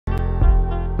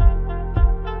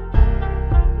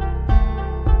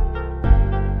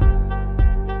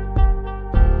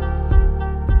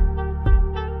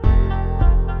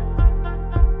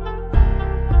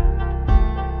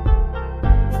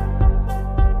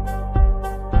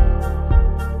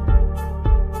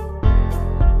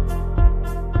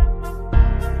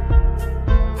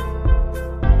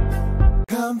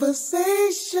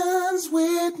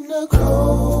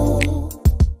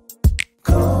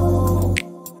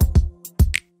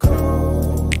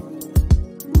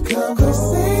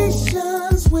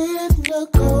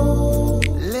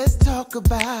talk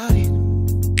about it.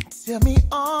 Tell me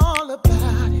all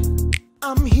about it.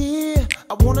 I'm here.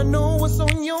 I want to know what's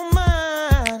on your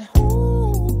mind.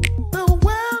 Ooh, the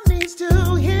world needs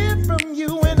to hear from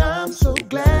you, and I'm so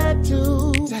glad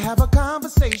to have a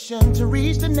conversation to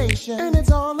reach the nation. And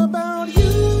it's all about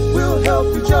you. We'll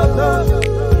help each other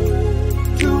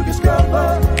to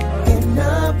discover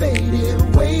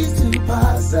innovative ways to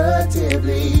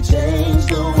positively change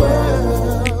the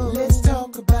world. Let's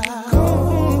talk about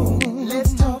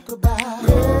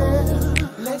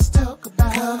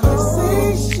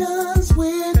Conversations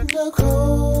with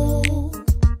Nicole.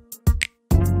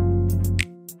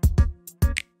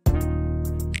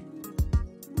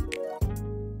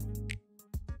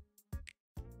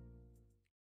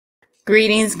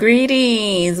 Greetings.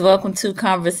 Welcome to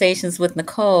Conversations with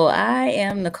Nicole. I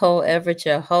am Nicole Everett,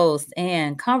 your host,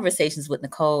 and Conversations with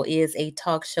Nicole is a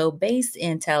talk show based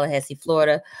in Tallahassee,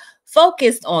 Florida,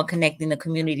 focused on connecting the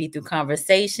community through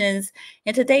conversations.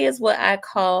 And today is what I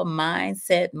call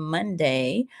Mindset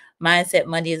Monday. Mindset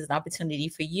Monday is an opportunity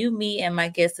for you, me, and my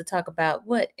guests to talk about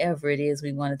whatever it is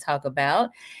we want to talk about.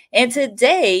 And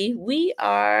today we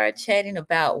are chatting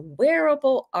about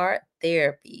wearable art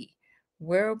therapy.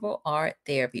 Wearable art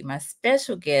therapy. My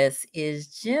special guest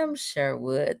is Jim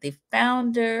Sherwood, the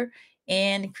founder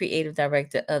and creative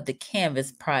director of the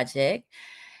Canvas Project.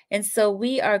 And so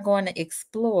we are going to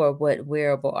explore what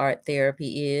wearable art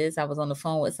therapy is. I was on the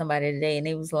phone with somebody today and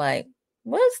they was like,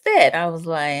 "What's that?" I was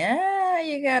like,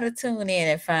 you got to tune in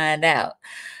and find out.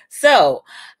 So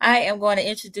I am going to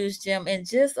introduce Jim in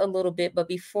just a little bit. But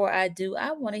before I do,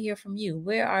 I want to hear from you.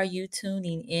 Where are you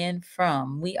tuning in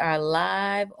from? We are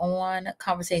live on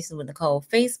Conversations with Nicole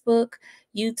Facebook,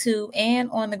 YouTube, and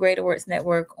on the Greater Works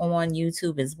Network on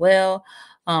YouTube as well.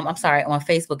 On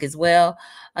Facebook as well.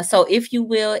 So if you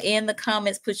will, in the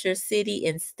comments, put your city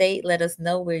and state. Let us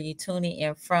know where you're tuning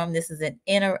in from. This is an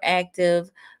interactive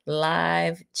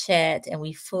live chat, and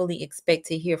we fully expect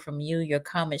to hear from you. Your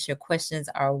comments, your questions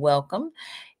are welcome.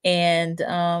 And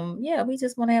we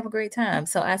just want to have a great time.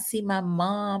 So I see my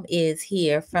mom is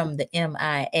here from the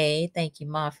MIA. Thank you,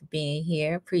 Mom, for being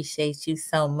here. Appreciate you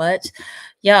so much.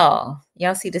 Y'all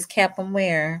see this cap I'm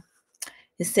wearing?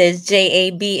 It says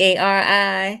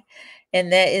Jabari,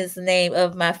 and that is the name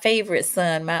of my favorite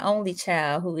son, my only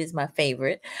child, who is my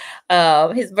favorite.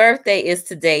 His birthday is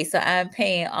today, so I'm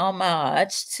paying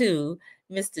homage to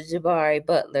Mr. Jabari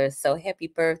Butler. So happy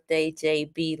birthday,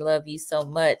 JB. Love you so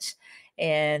much.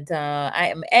 And I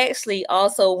am actually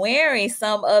also wearing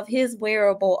some of his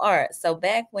wearable art. So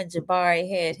back when Jabari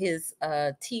had his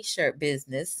t-shirt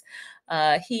business,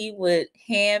 he would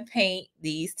hand paint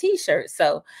these t-shirts.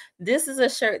 So this is a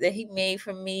shirt that he made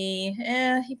for me.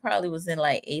 He probably was in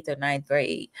like 8th or 9th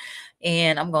grade.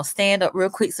 And I'm going to stand up real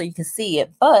quick so you can see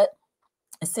it. But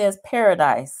it says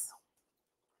paradise.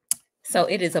 So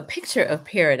it is a picture of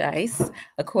paradise,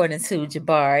 according to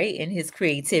Jabari and his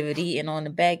creativity. And on the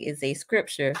back is a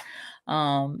scripture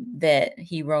that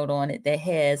he wrote on it that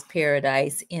has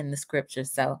paradise in the scripture.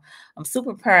 So I'm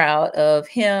super proud of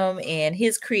him and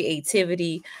his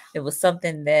creativity. It was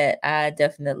something that I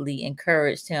definitely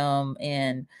encouraged him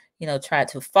and, tried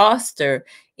to foster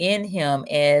in him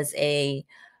as a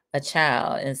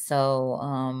child. And so,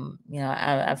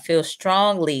 I feel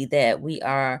strongly that we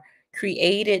are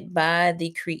created by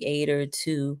the Creator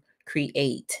to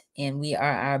create, and we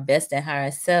are our best and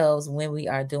highest selves when we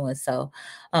are doing so.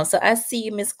 So I see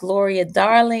you, Miss Gloria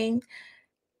Darling,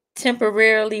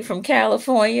 temporarily from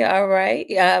California. All right,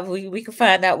 we can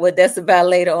find out what that's about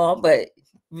later on, but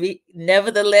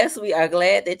nevertheless, we are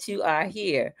glad that you are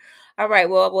here. All right,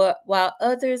 well, while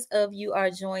others of you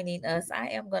are joining us, I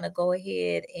am going to go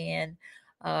ahead and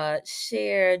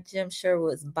share Jim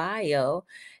Sherwood's bio.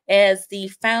 As the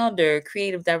founder,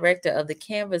 creative director of the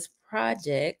Canvas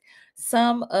Project,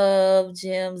 some of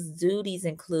Jim's duties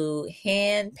include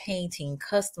hand painting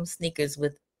custom sneakers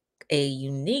with a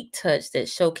unique touch that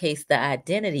showcased the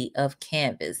identity of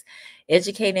Canvas,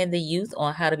 educating the youth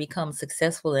on how to become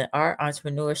successful in art,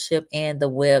 entrepreneurship, and the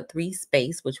Web3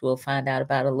 space, which we'll find out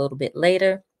about a little bit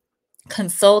later.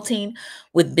 Consulting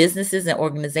with businesses and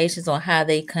organizations on how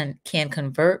they can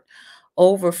convert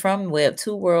over from Web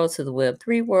 2 world to the Web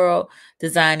 3 world,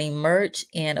 designing merch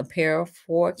and apparel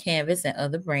for Canvas and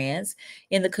other brands.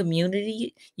 In the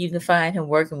community, you can find him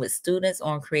working with students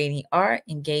on creating art,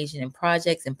 engaging in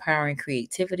projects, empowering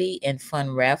creativity, and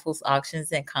fun raffles,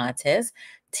 auctions, and contests,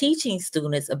 teaching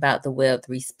students about the Web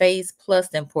 3 space, plus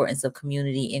the importance of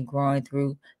community and growing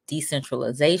through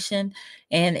decentralization.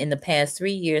 And in the past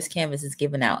 3 years, Canvas has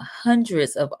given out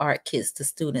hundreds of art kits to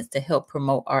students to help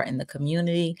promote art in the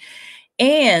community.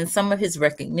 And some of his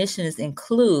recognitions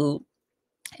include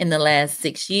in the last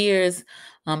 6 years,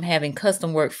 having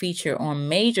custom work featured on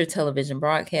major television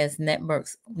broadcast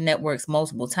networks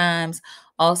multiple times,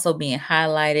 also being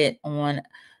highlighted on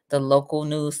the local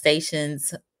news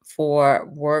stations for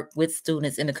work with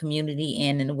students in the community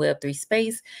and in the Web3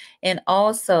 space. And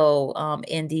also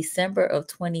in December of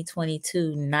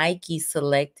 2022, Nike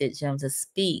selected Jim to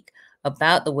speak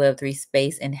about the Web3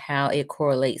 space and how it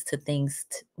correlates to things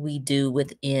we do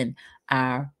within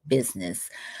our business.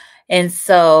 And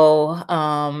so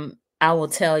I will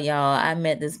tell y'all, I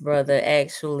met this brother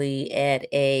actually at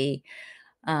a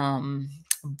um,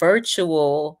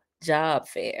 virtual job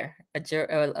fair,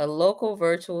 a local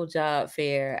virtual job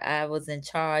fair. I was in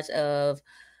charge of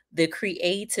the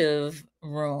creative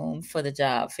room for the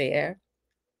job fair.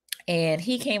 And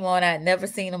he came on. I'd never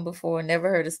seen him before, never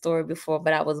heard a story before,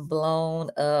 but I was blown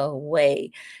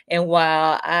away. And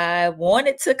while I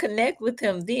wanted to connect with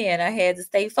him then, I had to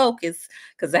stay focused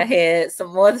because I had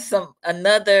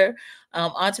another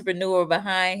entrepreneur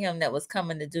behind him that was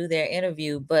coming to do their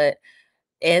interview. But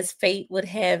as fate would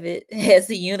have it, as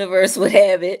the universe would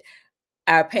have it,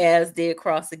 our paths did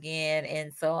cross again.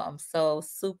 And so I'm so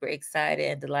super excited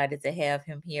and delighted to have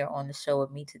him here on the show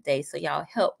with me today. So y'all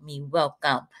help me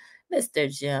welcome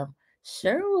Mr. Jim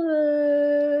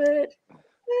Sherwood.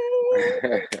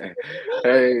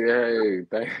 Hey,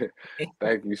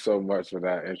 thank you so much for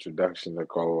that introduction,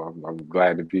 Nicole. I'm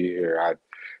glad to be here. I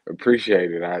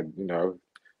appreciate it.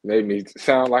 Made me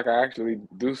sound like I actually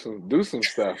do some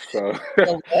stuff. So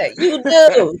You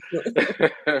do. You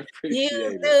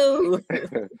appreciate do.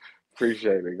 it.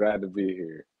 Appreciate it. Glad to be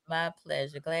here. My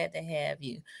pleasure. Glad to have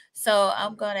you. So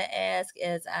I'm going to ask,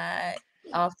 as I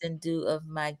often do of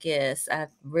my guests,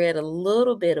 I've read a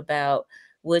little bit about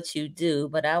what you do,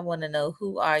 but I want to know,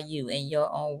 who are you in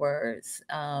your own words?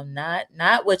 Not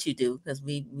what you do, because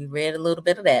we read a little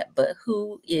bit of that, but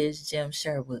who is Jim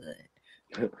Sherwood?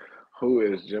 Who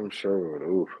is Jim Sherwood?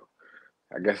 Ooh,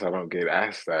 I guess I don't get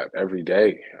asked that every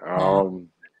day. Uh,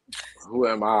 Who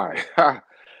am I?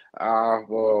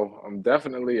 Well, I'm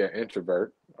definitely an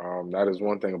introvert. That is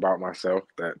one thing about myself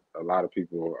that a lot of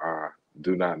people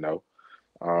do not know.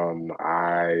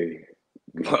 I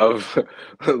love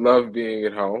love being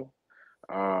at home.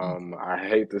 I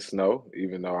hate the snow,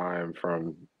 even though I am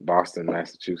from Boston,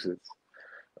 Massachusetts,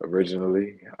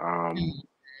 originally. mhm.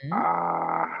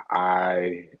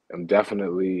 I am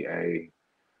definitely a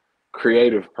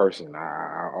creative person.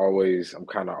 I'm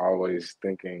kind of always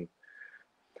thinking.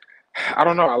 I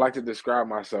don't know. I like to describe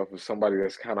myself as somebody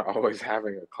that's kind of always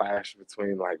having a clash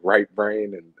between like right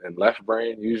brain and left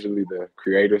brain. Usually the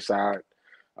creative side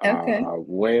Okay.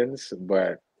 wins,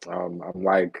 but I'm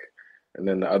like, and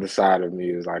then the other side of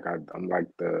me is like I'm like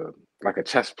like a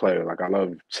chess player. Like I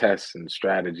love chess and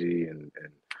strategy and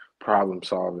problem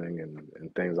solving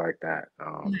and things like that. So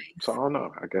I Nice. don't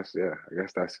know. I guess yeah. I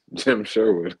guess that's Jim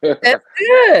Sherwood. That's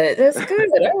good. That's good.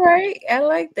 All right. I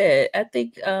like that. I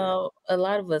think a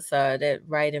lot of us are that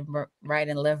right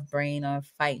and left brain are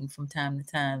fighting from time to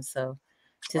time. So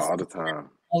just All the time.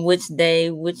 on which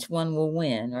day, which one will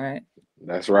win, right?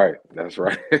 That's right. That's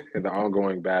right. The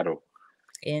ongoing battle.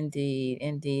 Indeed,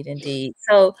 indeed, indeed.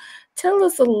 So tell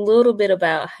us a little bit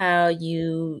about how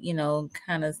you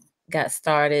kind of got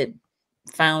started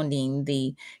founding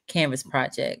the Canvas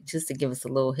Project, just to give us a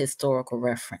little historical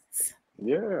reference.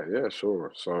 Yeah,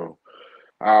 sure. So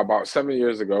about 7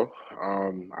 years ago,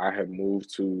 I had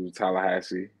moved to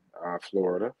Tallahassee,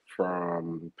 Florida,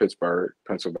 from Pittsburgh,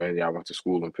 Pennsylvania. I went to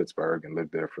school in Pittsburgh and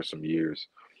lived there for some years.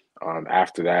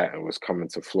 After that, and was coming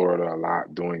to Florida a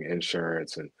lot, doing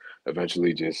insurance, and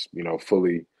eventually just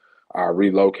fully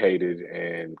relocated.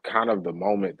 And kind of the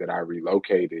moment that I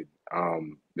relocated,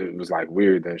 it was like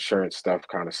weird. The insurance stuff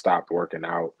kind of stopped working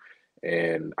out,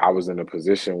 and I was in a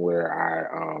position where I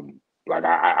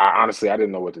honestly I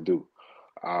didn't know what to do.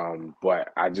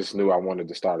 But I just knew I wanted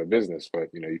to start a business, but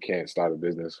you can't start a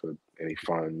business with any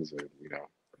funds or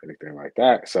anything like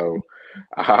that. So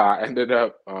I ended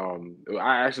up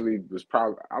I actually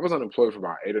I was unemployed for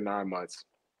about 8 or 9 months.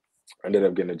 Ended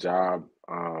up getting a job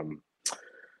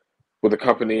with a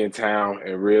company in town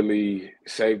and really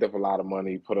saved up a lot of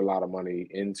money, put a lot of money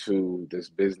into this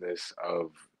business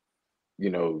of you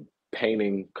know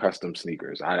painting custom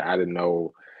sneakers. I didn't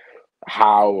know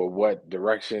how or what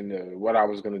direction, what I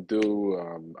was going to do.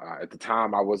 At the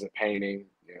time, I wasn't painting.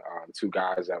 Two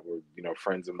guys that were,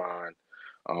 friends of mine.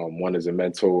 One is a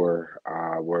mentor.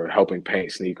 Were helping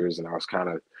paint sneakers, and I was kind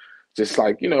of just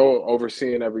like,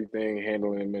 overseeing everything,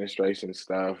 handling administration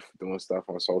stuff, doing stuff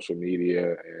on social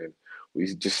media, and we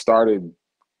just started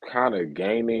kind of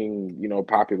gaining,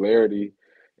 popularity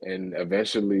And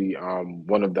eventually,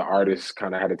 one of the artists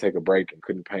kind of had to take a break and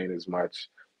couldn't paint as much.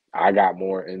 I got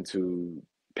more into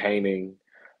painting.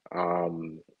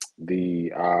 Um,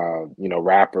 the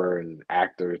rapper and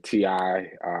actor Ti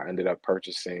ended up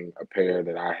purchasing a pair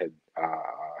that I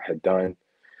had done,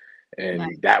 and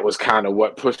Nice. that was kind of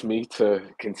what pushed me to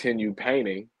continue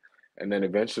painting. And then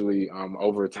eventually,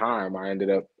 over time, I ended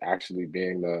up actually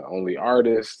being the only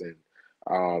artist. And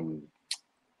um,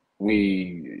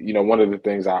 one of the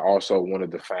things I also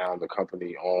wanted to found the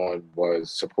company on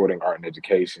was supporting art and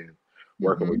education,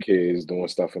 working with Hmm. kids, doing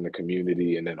stuff in the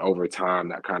community. And then over time,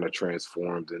 that kind of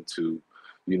transformed into,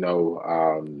 you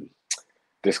know,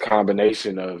 this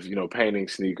combination of, painting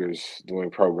sneakers, doing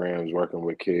programs, working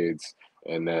with kids,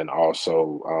 and then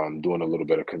also doing a little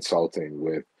bit of consulting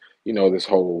with, this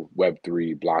whole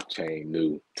Web3 blockchain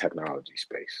new technology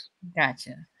space.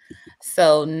 Gotcha.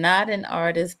 So not an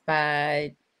artist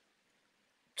by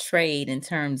trade in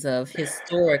terms of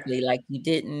historically, like you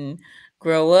didn't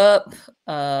grow up,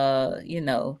 you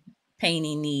know,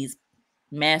 painting these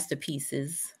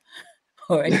masterpieces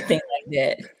or anything like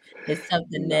that. It's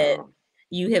something that No,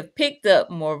 you have picked up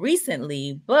more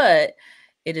recently, but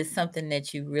it is something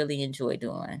that you really enjoy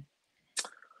doing.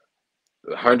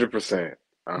 100%,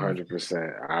 Mm,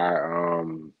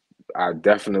 100%. I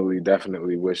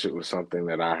definitely wish it was something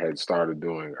that I had started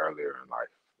doing earlier in life,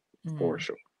 for mm.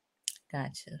 sure.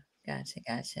 Gotcha.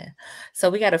 Gotcha. So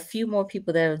we got a few more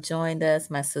people that have joined us.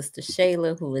 My sister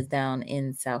Shayla, who is down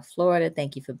in South Florida.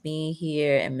 Thank you for being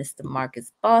here. And Mr.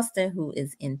 Marcus Boston, who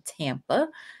is in Tampa.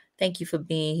 Thank you for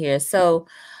being here. So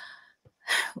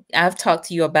I've talked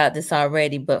to you about this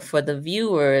already, but for the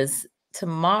viewers,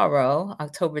 tomorrow,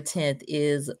 October 10th,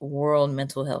 is World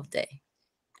Mental Health Day.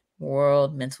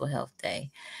 World Mental Health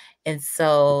Day. And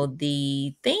so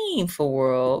the theme for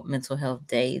World Mental Health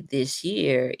Day this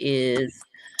year is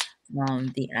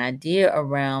the idea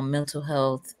around mental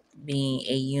health being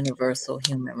a universal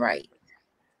human right,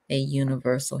 a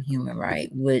universal human right,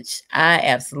 which I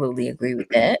absolutely agree with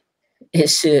that. It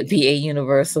should be a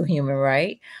universal human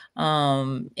right.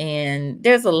 And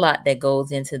there's a lot that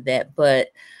goes into that, but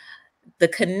the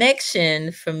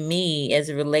connection for me as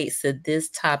it relates to this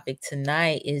topic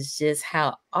tonight is just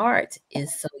how art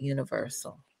is so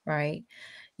universal, right?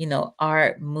 You know,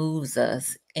 art moves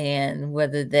us, and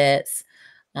whether that's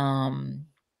um,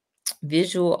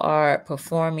 visual art,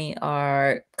 performing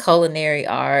art, culinary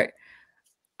art,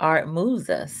 art moves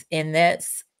us. And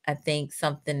that's, I think,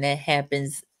 something that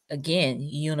happens again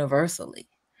universally.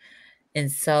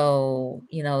 And so,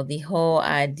 you know, the whole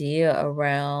idea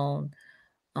around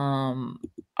um,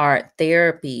 art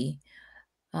therapy,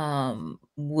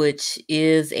 which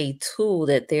is a tool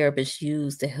that therapists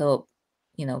use to help,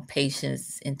 you know,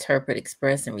 patients interpret,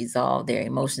 express, and resolve their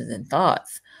emotions and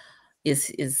thoughts,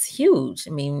 is huge.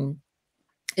 I mean,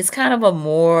 it's kind of a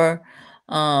more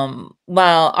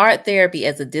while art therapy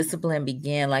as a discipline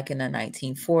began like in the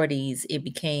 1940s, it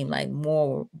became like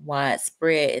more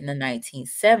widespread in the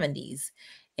 1970s,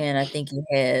 and I think it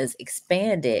has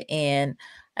expanded, and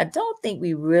I don't think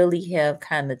we really have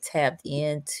kind of tapped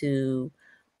into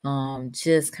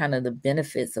just kind of the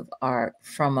benefits of art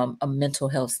from a mental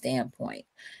health standpoint.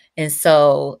 And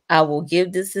so I will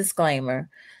give this disclaimer: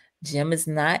 Jim is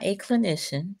not a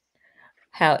clinician.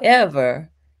 However,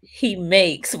 he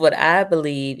makes what I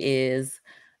believe is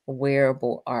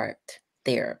wearable art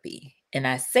therapy. And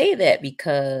I say that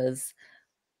because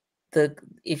the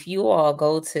if you all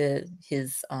go to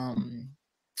his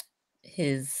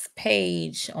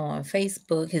page on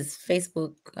Facebook, his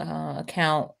Facebook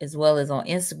account, as well as on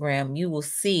Instagram, you will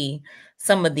see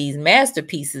some of these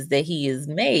masterpieces that he has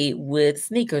made with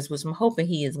sneakers, which I'm hoping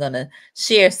he is going to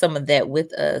share some of that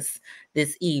with us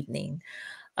this evening.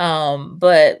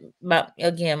 But my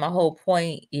whole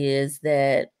point is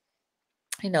that,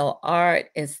 you know, art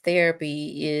as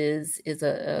therapy is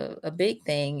a big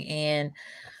thing, and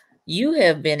you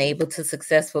have been able to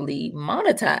successfully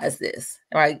monetize this,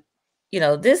 right? You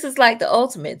know, this is like the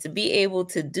ultimate, to be able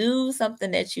to do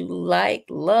something that you like,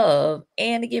 love,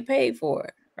 and to get paid for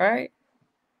it, right?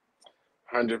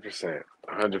 100%,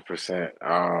 100%.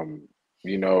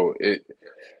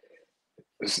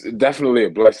 It's definitely a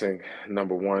blessing.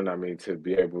 Number one, I mean, to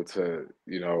be able to,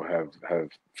 have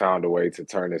found a way to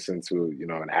turn this into,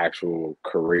 an actual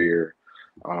career.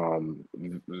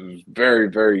 It was very,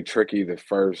 very tricky the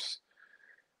first.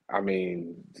 I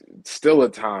mean, still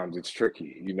at times it's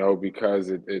tricky, because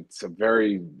it's a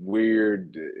very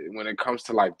weird when it comes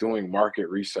to like doing market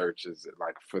research, is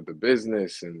like for the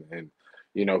business and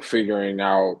figuring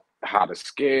out. how to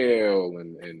scale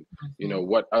and you know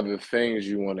what other things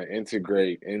you want to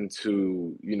integrate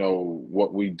into, you know,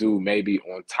 what we do maybe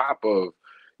on top of,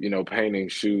 you know, painting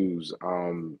shoes.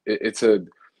 It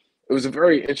was a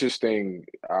very interesting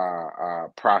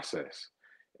process,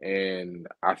 and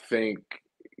I think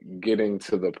getting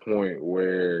to the point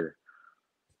where,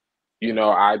 you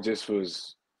know, I just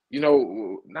was, you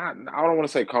know, not, I don't want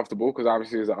to say comfortable, because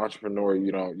obviously as an entrepreneur,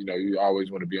 you don't, you know, you always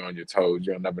want to be on your toes.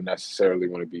 You'll never necessarily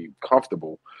want to be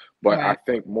comfortable. But I Right.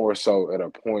 think more so at a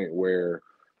point where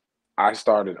I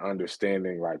started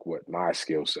understanding like what my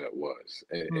skill set was,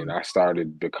 and Mm. I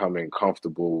started becoming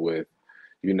comfortable with,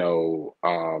 you know,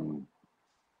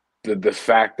 the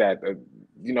fact that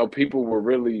you know, people were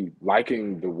really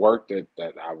liking the work that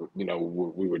you know,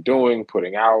 we were doing,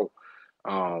 putting out.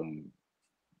 Um,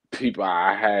 People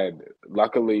I had,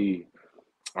 luckily,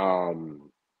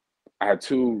 um, I had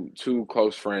two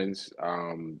close friends,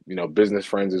 you know, business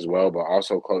friends as well, but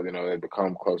also close, you know, they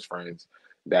become close friends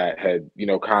that had, you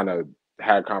know, kind of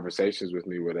had conversations with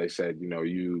me where they said, you know,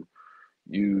 you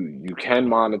can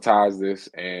monetize this,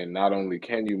 and not only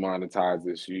can you monetize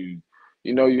this, you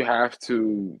know, you have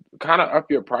to kind of up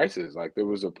your prices. Like there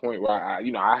was a point where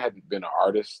you know, I hadn't been an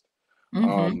artist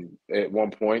Mm-hmm. at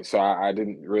one point, so I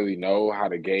didn't really know how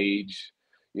to gauge,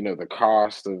 you know, the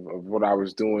cost of what I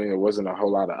was doing. There wasn't a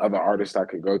whole lot of other artists I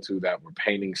could go to that were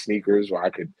painting sneakers where I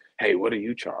could, hey, what do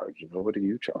you charge? You know, what do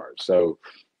you charge? So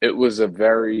it was a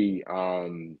very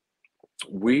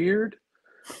weird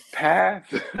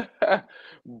path,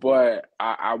 but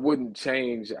I wouldn't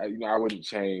change. You know, I wouldn't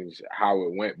change how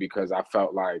it went, because I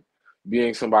felt like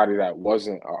being somebody that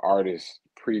wasn't an artist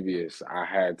previous, I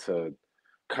had to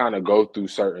kind of go through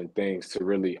certain things to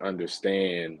really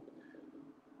understand,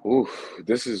 oof,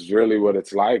 this is really what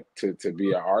it's like to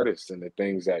be an artist, and the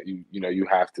things that you know, you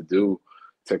have to do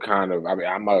to kind of, I mean,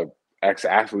 I'm a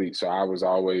ex-athlete, so I was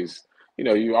always, you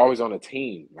know, you're always on a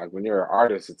team. Like when you're an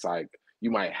artist, it's like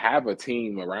you might have a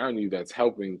team around you that's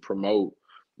helping promote,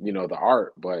 you know, the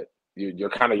art, but you're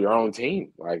kind of your own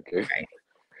team. Like Right. Mm.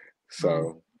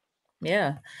 so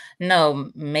Yeah.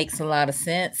 No, makes a lot of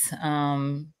sense.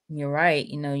 You're right.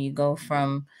 You know, you go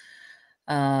from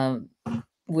um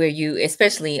where you,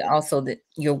 especially also that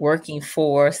you're working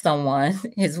for someone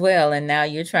as well, and now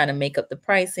you're trying to make up the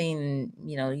pricing, and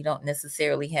you know, you don't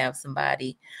necessarily have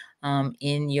somebody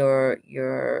in your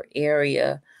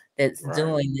area that's right.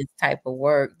 doing this type of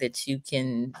work that you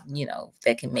can, you know,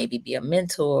 that can maybe be a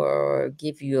mentor or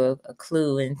give you a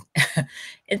clue in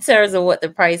in terms of what the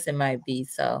pricing might be.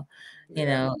 So, you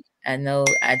Yeah. know, I know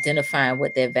identifying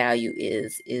what their value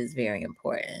is very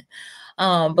important.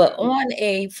 But Yeah. on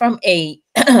a from a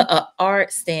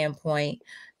art standpoint,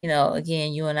 you know,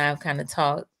 again, you and I have kind of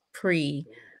talked pre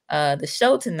the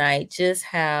show tonight, just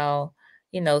how,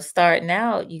 you know, starting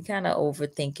out, you kind of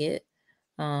overthink it,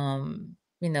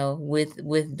 you know,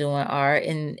 with doing art.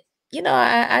 And, you know,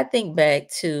 I think back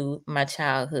to my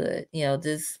childhood, you know,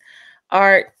 this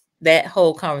art, that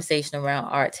whole conversation around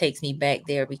art takes me back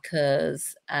there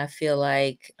because I feel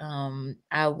like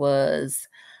I was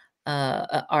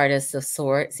an artist of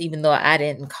sorts, even though I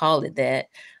didn't call it that.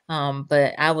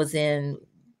 But I was in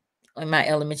my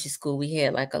elementary school, we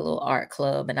had like a little art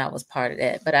club, and I was part of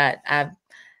that. But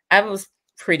I was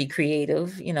pretty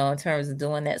creative, you know, in terms of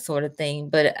doing that sort of thing.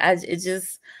 But it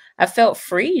just, I felt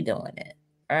free doing it,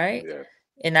 right? Yes.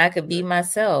 And I could be Yes.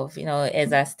 myself, you know,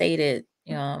 as I stated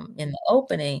in the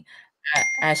opening.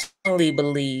 I strongly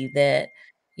believe that,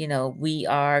 you know, we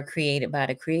are created by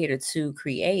the creator to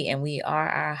create, and we are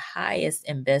our highest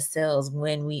and best selves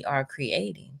when we are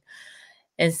creating.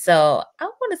 And so I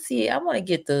want to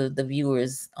get the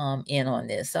viewers in on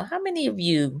this. So how many of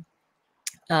you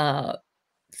uh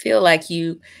feel like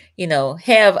you know,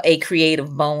 have a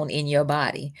creative bone in your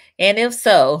body? And if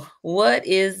so, what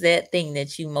is that thing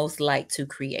that you most like to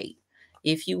create?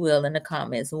 If you will, in the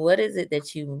comments, what is it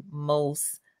that you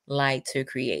most like to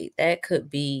create? That could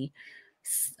be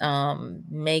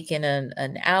making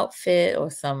an outfit,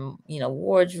 or some, you know,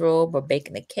 wardrobe, or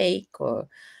baking a cake, or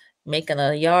making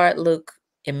a yard look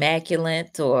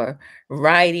immaculate, or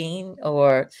writing,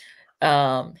 or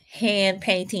hand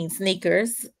painting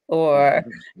sneakers, or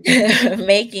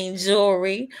making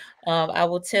jewelry. I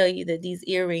will tell you that these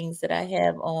earrings that I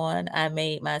have on, I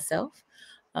made myself.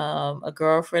 A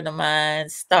girlfriend of mine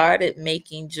started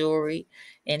making jewelry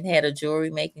and had a jewelry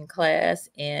making class,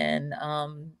 and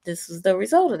this was the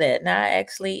result of that. And I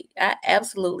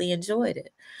absolutely enjoyed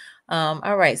it.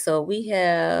 All right, so we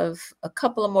have a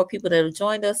couple of more people that have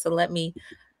joined us. So let me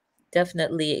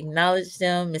definitely acknowledge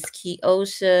them. Miss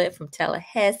Keosha from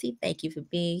Tallahassee, thank you for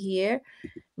being here.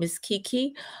 Miss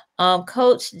Kiki.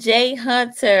 Coach Jay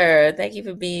Hunter, thank you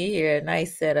for being here.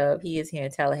 Nice setup. He is here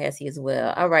in Tallahassee as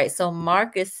well. All right. So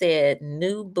Marcus said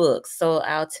new books. So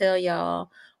I'll tell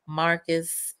y'all,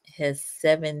 Marcus has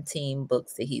 17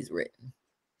 books that he's written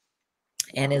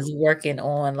and is working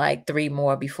on like 3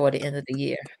 more before the end of the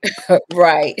year.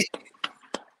 Right.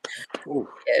 Ooh.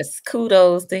 Yes.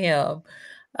 Kudos to him.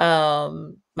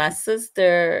 My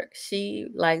sister, she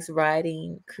likes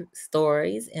writing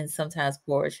stories and sometimes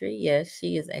poetry. Yes,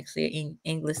 she is actually an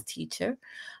English teacher.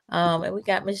 And we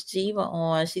got Miss Jiva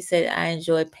on. She said, I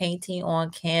enjoy painting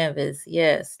on canvas.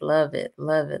 Yes, love it,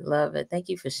 love it, love it. Thank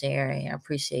you for sharing. I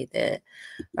appreciate that.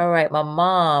 All right, my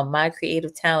mom, my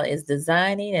creative talent is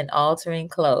designing and altering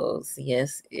clothes.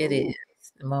 Yes, it is.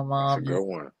 Ooh, My that's a mom good is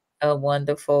one. a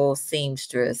wonderful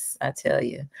seamstress, I tell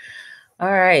you.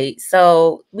 All right.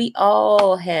 So we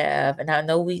all have, and I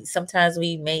know we sometimes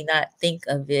we may not think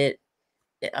of it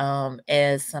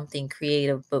as something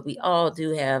creative, but we all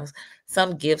do have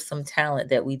some gifts, some talent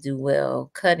that we do well.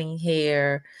 Cutting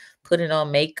hair, putting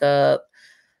on makeup,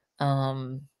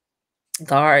 um,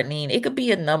 gardening. It could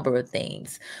be a number of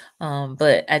things.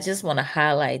 But I just want to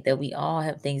highlight that we all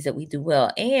have things that we do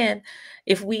well. And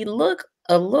if we look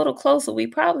a little closer, we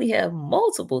probably have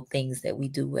multiple things that we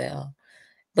do well,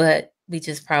 but we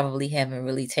just probably haven't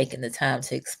really taken the time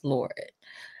to explore it.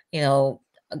 You know,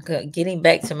 getting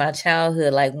back to my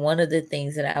childhood, like one of the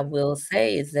things that I will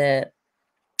say is that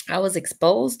I was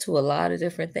exposed to a lot of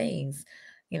different things.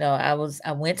 I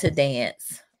went to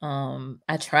dance.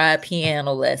 I tried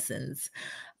piano lessons.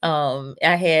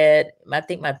 I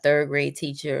think my third grade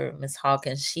teacher, Miss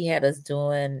Hawkins, she had us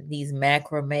doing these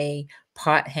macrame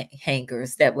pot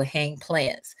hangers that would hang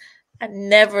plants. I'd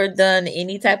never done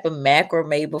any type of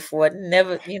macrame before.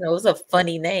 Never, it was a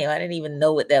funny name. I didn't even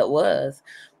know what that was,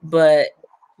 but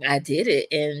I did it.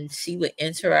 And she would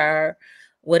enter our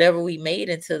whatever we made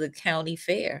into the county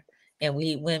fair and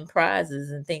we win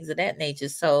prizes and things of that nature.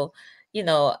 So,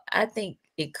 I think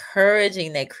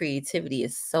encouraging that creativity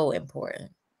is so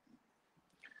important.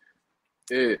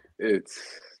 It's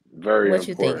very What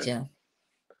you think, important. Jim?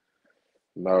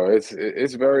 No,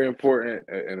 it's very important,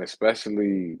 and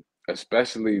especially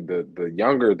the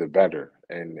younger the better.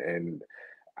 And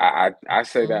I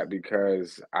say Mhm, that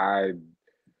because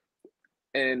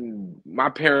my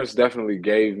parents definitely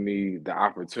gave me the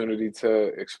opportunity to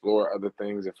explore other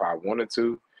things if I wanted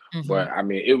to. But mhm. I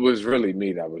mean, it was really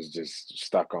me that was just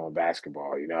stuck on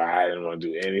basketball. I didn't want to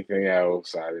do anything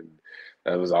else. I didn't.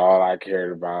 That was all I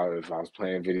cared about. If I was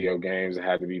playing video games, it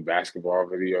had to be basketball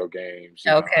video games.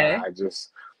 Okay. I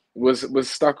just was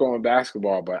stuck on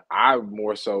basketball. But I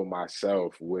more so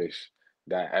myself wish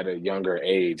that at a younger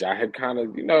age I had kind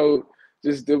of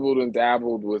just dibbled and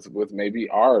dabbled with maybe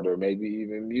art or maybe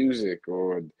even music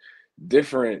or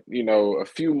different, a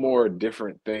few more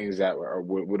different things that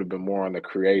would have been more on the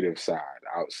creative side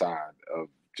outside of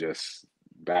just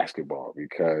basketball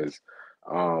because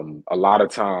a lot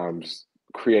of times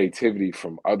creativity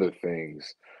from other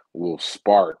things will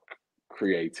spark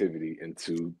creativity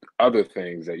into other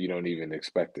things that you don't even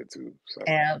expect it to. So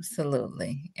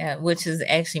Absolutely. Which is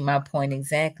actually my point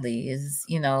exactly is,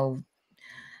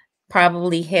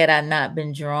 probably had I not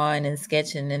been drawing and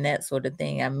sketching and that sort of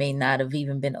thing, I may not have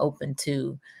even been open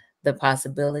to the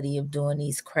possibility of doing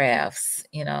these crafts.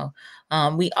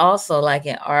 We also, like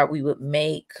in art, we would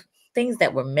make things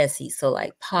that were messy. So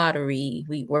like pottery,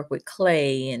 we work with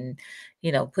clay and,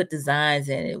 put designs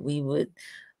in it. We would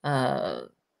uh,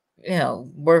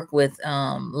 work with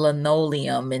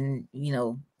linoleum and,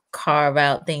 carve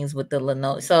out things with the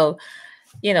linoleum. So,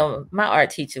 my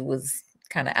art teacher was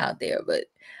kind of out there, but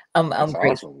I'm that's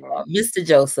grateful awesome, for though. him. Mr.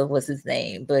 Joseph was his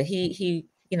name, but he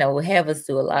would have us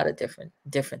do a lot of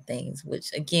different things,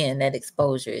 which again, that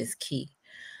exposure is key.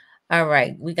 All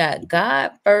right, we got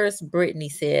God First. Brittany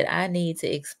said, I need to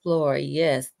explore.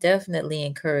 Yes, definitely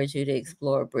encourage you to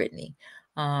explore, Brittany.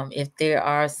 If there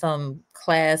are some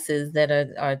classes that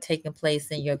are taking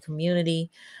place in your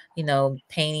community,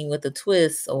 painting with a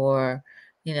twist or,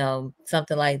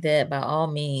 something like that, by all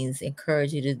means,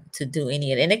 encourage you to do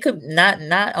any of it. And it could not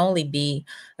only be,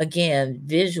 again,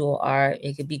 visual art,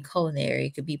 it could be culinary,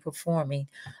 it could be performing.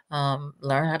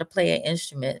 Learn how to play an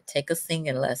instrument, take a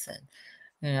singing lesson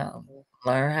you know,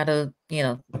 learn how to,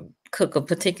 cook a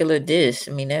particular dish.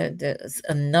 I mean, there's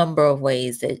a number of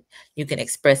ways that you can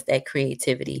express that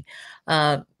creativity.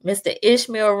 Mr.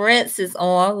 Ishmael Rents is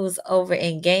on, who's over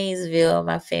in Gainesville,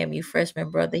 my FAMU freshman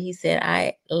brother. He said,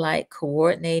 I like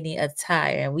coordinating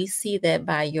attire. And we see that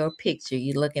by your picture.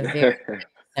 You're looking very,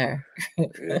 sir.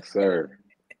 Yes, sir.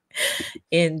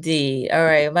 Indeed. All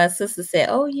right. My sister said,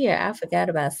 "Oh yeah, I forgot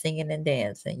about singing and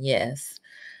dancing." Yes.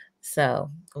 So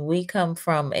we come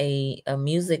from a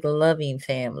music loving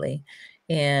family,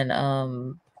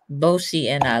 and both she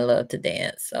and I love to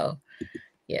dance. So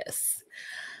yes.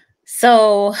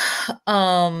 So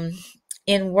um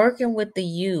in working with the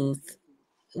youth,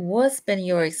 what's been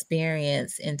your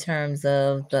experience in terms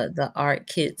of the art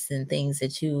kits and things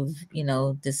that you've,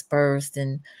 dispersed,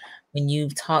 and when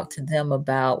you've talked to them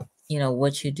about,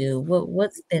 what you do,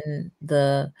 what's been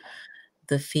the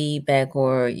feedback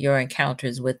or your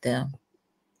encounters with them?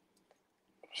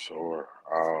 Sure.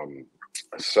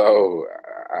 So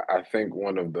I think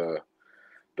one of the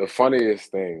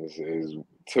funniest things is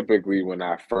typically when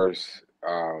I first,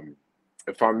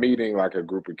 if I'm meeting like a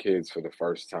group of kids for the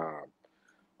first time,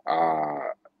 uh,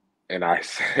 and I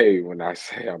say, when I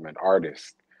say I'm an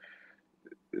artist,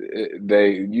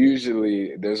 they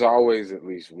usually, there's always at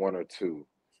least one or two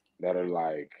that are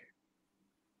like,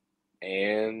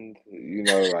 and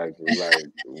like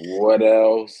what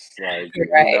else? Like,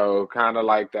 Right. kind of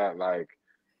like that, like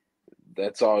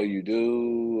that's all you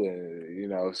do,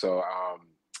 and so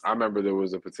I remember there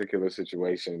was a particular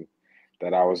situation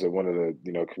that I was at one of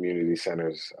the community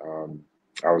centers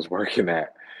I was working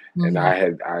at, and Hmm.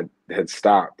 I had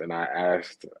stopped and I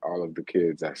asked all of the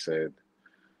kids. I said,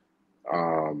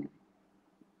 um,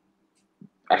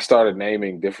 I started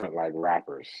naming different like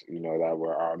rappers, that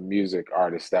were music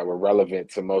artists that were relevant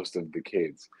to most of the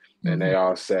kids, and Hmm. they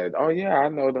all said, "Oh yeah, I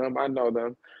know them, I know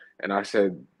them," and I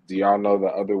said, "Do y'all know the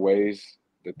other ways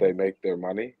that they make their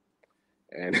money?"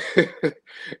 And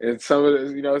and some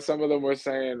of them were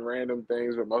saying random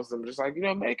things, but most of them just like,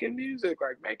 making music,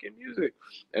 like making music.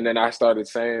 And then I started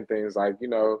saying things like,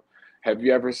 have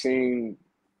you ever seen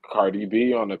Cardi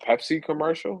B on a Pepsi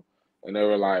commercial? And they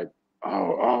were like,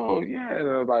 oh yeah. And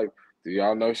I was like, do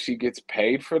y'all know she gets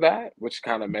paid for that? Which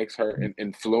kind of makes her an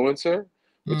influencer,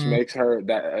 which Mm. makes her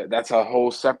that's a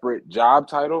whole separate job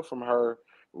title from her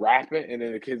rapping. And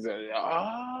then the kids are,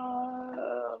 oh.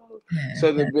 So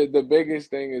Yeah. the biggest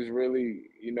thing is really,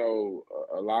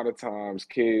 a lot of times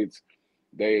kids,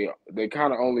 they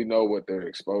kind of only know what they're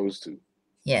exposed to,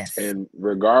 Yes. and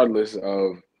regardless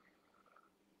of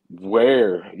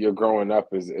where you're growing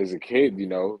up as a kid,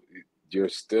 you're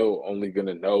still only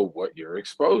gonna know what you're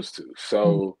exposed to.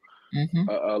 So Mm-hmm.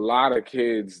 a lot of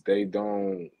kids, they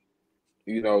don't,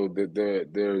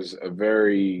 there's a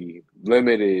very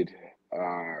limited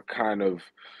kind of,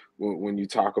 when you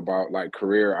talk about like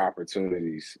career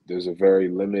opportunities, there's a very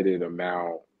limited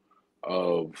amount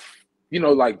of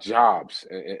like jobs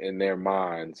in their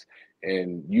minds.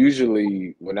 And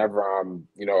usually whenever I'm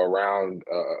around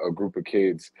a group of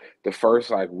kids, the first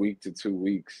like week to 2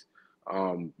 weeks,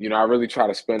 I really try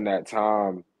to spend that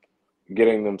time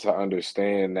getting them to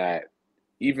understand that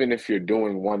even if you're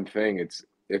doing one thing,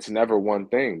 it's never one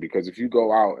thing, because if you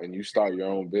go out and you start your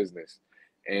own business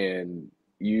and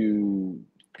you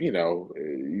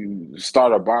you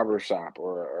start a barber shop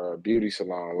or a beauty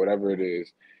salon, whatever it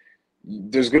is,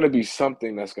 there's going to be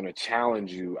something that's going to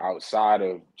challenge you outside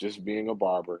of just being a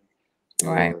barber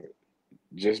Right. or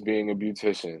just being a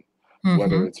beautician,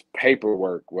 whether Mm-hmm. it's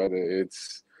paperwork, whether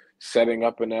it's setting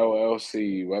up an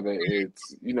LLC, whether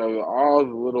it's, all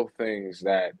the little things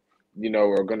that,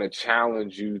 are going to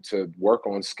challenge you to work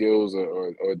on skills,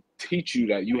 or teach you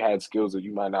that you had skills that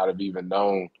you might not have even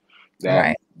known that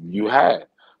Right. you had.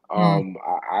 Mm.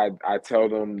 I tell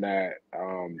them that,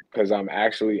 because I'm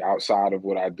actually, outside of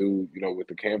what I do, with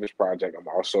the Canvas Project, I'm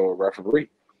also a referee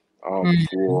Mm.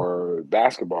 for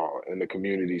basketball in the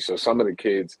community. So some of the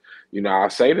kids, I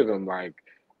say to them, like,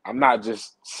 I'm not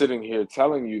just sitting here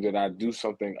telling you that I do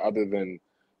something other than,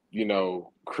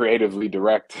 creatively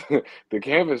direct the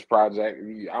Canvas Project.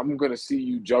 I'm going to see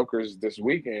you jokers this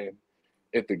weekend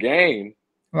at the game,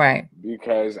 Right.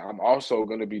 because I'm also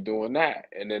going to be doing that.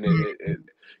 And then it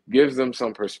gives them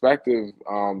some perspective,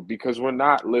 because we're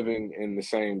not living in the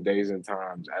same days and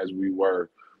times as we were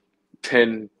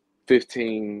 10,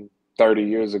 15, 30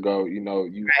 years ago.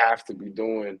 You have to be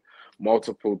doing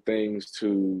multiple things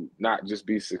to not just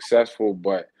be successful,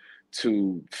 but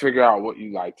to figure out what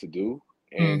you like to do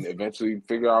Mm. and eventually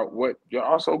figure out what you're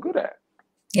also good at.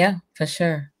 Yeah, for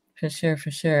sure. For sure, for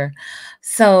sure.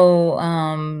 So,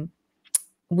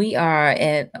 we are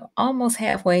at almost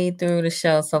halfway through the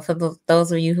show. So, for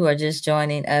those of you who are just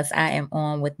joining us, I am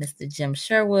on with Mr. Jim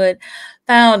Sherwood,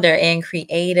 founder and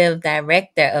creative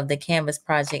director of the Canvas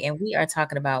Project. And we are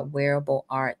talking about wearable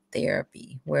art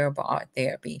therapy. Wearable art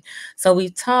therapy. So,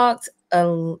 we've talked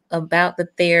about the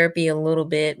therapy a little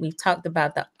bit, we've talked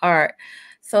about the art.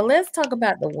 So, let's talk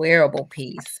about the wearable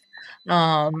piece.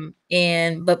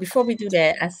 But before we do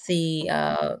that, I see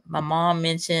my mom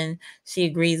mentioned she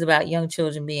agrees about young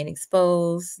children being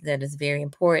exposed. That is very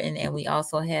important. And we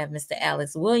also have Mr.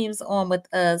 Alex Williams on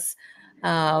with us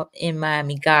in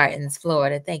Miami Gardens,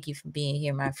 Florida. Thank you for being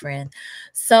here, my friend.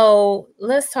 So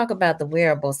let's talk about the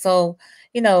wearable. So,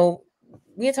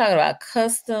 we're talking about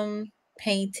custom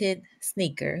painted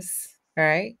sneakers,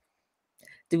 right?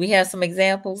 Do we have some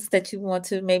examples that you want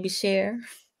to maybe share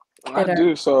I that are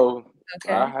do. So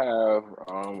okay? I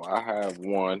have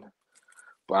one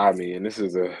by me, and this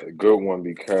is a good one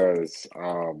because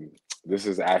this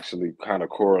is actually kind of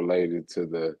correlated to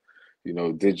the,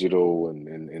 digital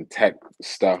and tech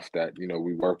stuff that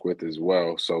we work with as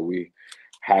well. So we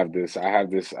have this. I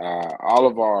have this. All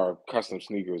of our custom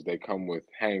sneakers, they come with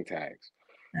hang tags.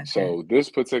 Okay. So this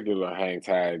particular hang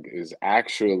tag is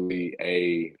actually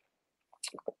a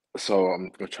so I'm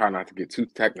gonna try not to get too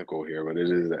technical here, but it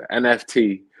is an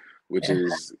NFT, which Yeah.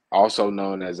 is also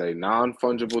known as a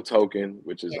non-fungible token,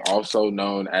 which is Yeah. also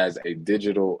known as a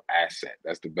digital asset.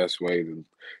 That's the best way, the Mm.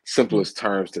 simplest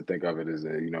terms to think of it is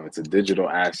it's a digital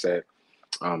asset.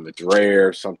 It's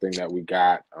rare, something that we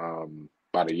got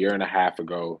about a year and a half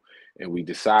ago, and we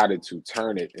decided to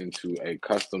turn it into a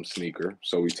custom sneaker.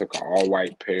 So we took an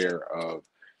all-white pair of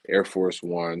Air Force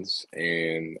Ones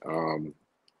and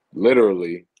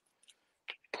literally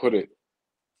put it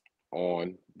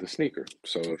on the sneaker.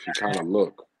 So if you kind of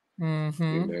look,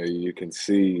 Mm-hmm. you can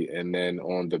see, and then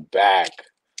on the back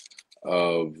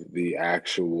of the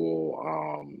actual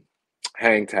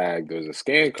hang tag, there's a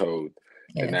scan code,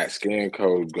 and that Yes. scan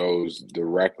code goes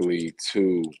directly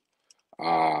to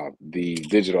the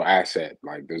digital asset.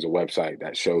 Like there's a website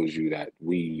that shows you that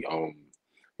we own,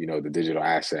 the digital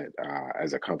asset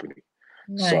as a company.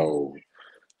 Nice. So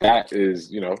that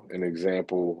is an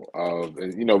example of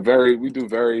and very we do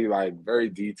very like very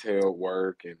detailed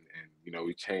work and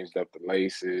we changed up the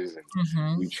laces and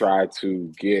Mm-hmm. we try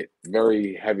to get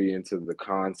very heavy into the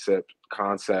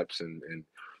concepts and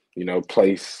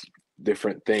place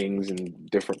different things in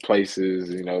different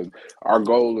places. Our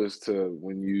goal is to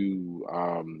when you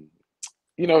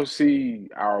see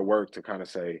our work to kind of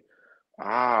say,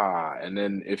 ah, and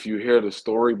then if you hear the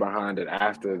story behind it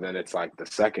after, then it's like the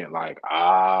second, like,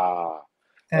 ah,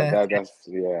 Uh, that's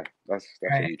what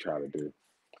right. we try to do.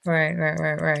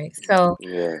 Right. So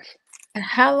Yes,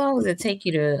 how long does it take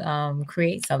you to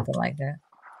create something like that?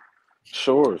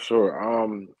 sure.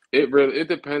 It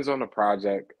depends on the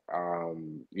project.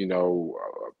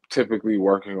 Typically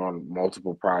working on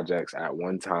multiple projects at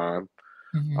one time.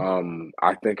 Mm-hmm.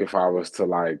 I think if I was to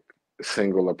like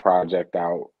single a project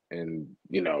out and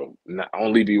not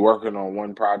only be working on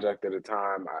one project at a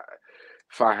time,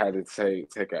 if I had to say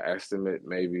take an estimate,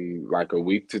 maybe like a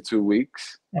week to 2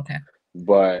 weeks. Okay.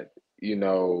 But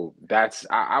that's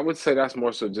I would say that's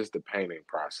more so just the painting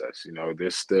process.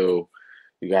 There's still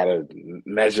you got to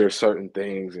measure certain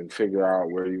things and figure out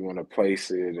where you want to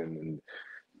place it and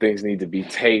things need to be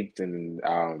taped and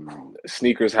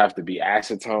sneakers have to be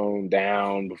acetone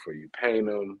down before you paint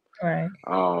them. Right.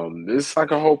 It's like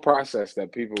a whole process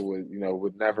that people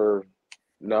would never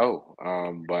know.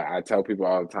 But I tell people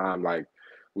all the time, like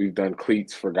we've done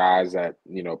cleats for guys that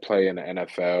play in the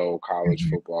NFL, college Mhm.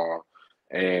 football,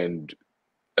 and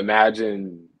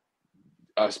imagine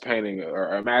us painting,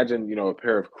 or imagine a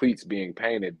pair of cleats being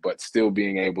painted, but still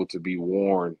being able to be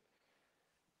worn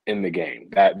in the game.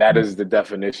 That is the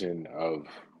definition of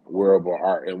wearable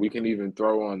art, and we can even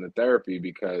throw on the therapy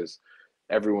because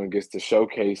everyone gets to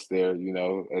showcase their,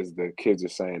 as the kids are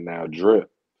saying now, drip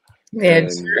Yeah, and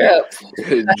drip.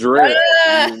 drip,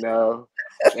 Ah, and,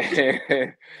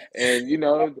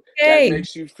 that okay.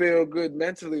 makes you feel good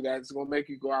mentally. That's gonna make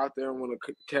you go out there and want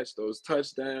to catch those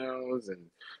touchdowns and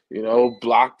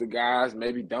block the guys,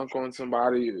 maybe dunk on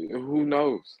somebody. Who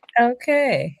knows?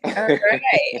 Okay. All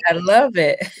right. I love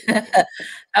it.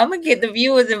 I'm gonna get the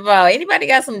viewers involved. Anybody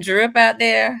got some drip out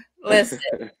there? Listen,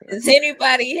 does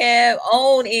anybody have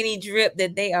own any drip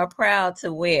that they are proud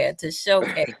to wear to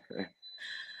showcase?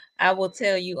 I will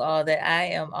tell you all that I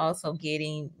am also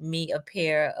getting me a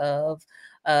pair of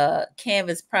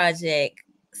Canvas Project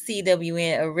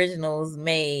CWN originals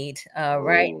made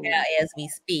right Oh, now as we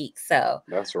speak. So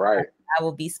that's right. I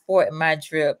will be sporting my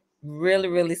drip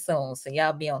really soon. So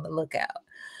y'all be on the lookout.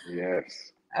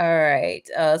 Yes. All right.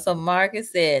 So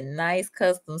Marcus said, nice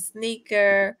custom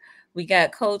sneaker. We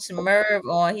got Coach Merv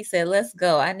on. He said, let's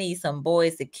go. I need some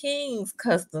Boys the Kings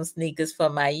custom sneakers for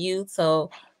my youth. So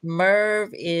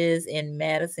Merv is in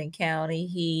Madison County.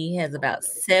 He has about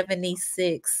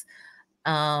 76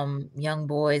 young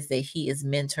boys that he is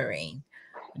mentoring.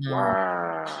 Um,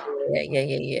 Wow.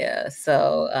 yeah.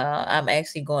 So I'm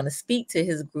actually going to speak to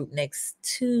his group next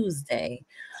Tuesday.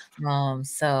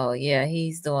 So yeah,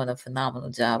 he's doing a phenomenal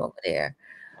job over there.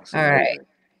 That's All right. amazing.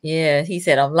 Yeah, he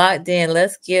said, I'm locked in.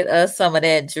 Let's get us some of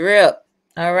that drip.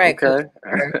 All right, Coach.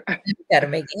 Okay. We got to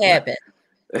make it happen.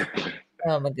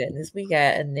 Oh my goodness. We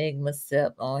got Enigma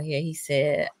Sip on here. He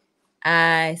said,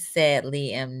 I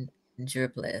sadly am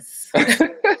dripless.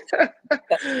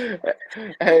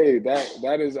 Hey,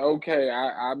 that is okay.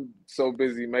 I'm so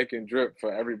busy making drip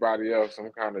for everybody else. I'm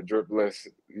kind of dripless,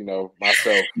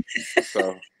 myself.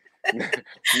 So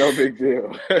no big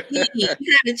deal. You had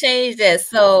to change that.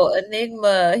 So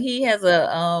Enigma, he has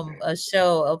a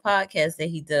show, a podcast that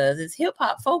he does. It's hip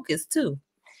hop focused too.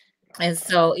 And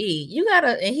so you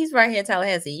gotta, and he's right here in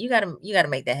Tallahassee. You gotta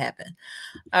make that happen.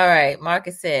 All right.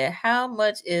 Marcus said, how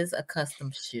much is a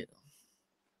custom shoe?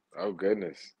 Oh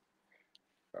goodness.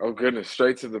 Oh goodness.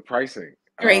 Straight to the pricing.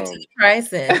 Straight to the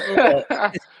pricing.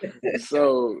 Look.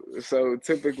 So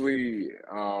typically,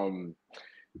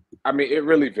 I mean, it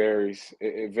really varies.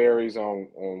 It varies on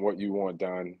what you want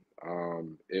done.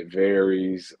 It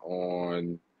varies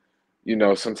on,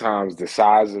 sometimes the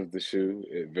size of the shoe.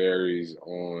 It varies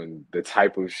on the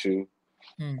type of shoe.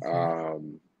 Mm-hmm.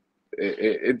 Um,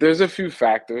 there's a few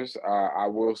factors. I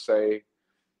will say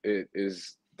it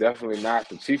is definitely not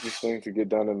the cheapest thing to get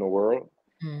done in the world.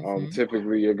 Mm-hmm.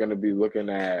 Typically, you're going to be looking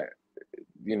at,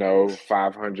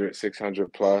 500,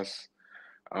 600 plus.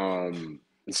 In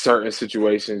certain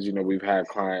situations, we've had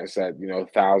clients at,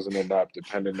 1,000 and up,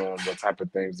 depending on what type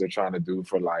of things they're trying to do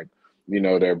for, like,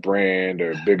 their brand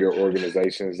or bigger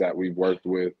organizations that we've worked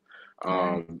with.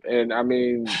 Right. And I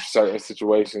mean, certain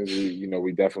situations,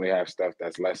 we definitely have stuff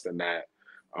that's less than that,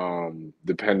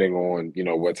 depending on,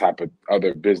 what type of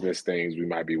other business things we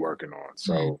might be working on.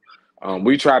 Mm-hmm. So,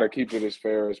 we try to keep it as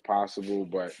fair as possible,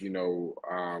 but,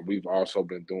 we've also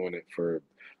been doing it for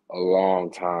a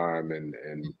long time. And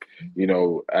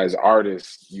as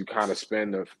artists, you kind of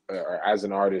spend or as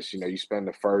an artist, you spend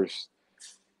the first,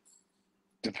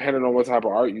 depending on what type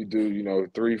of art you do,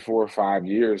 3, 4, 5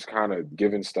 years kind of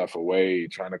giving stuff away,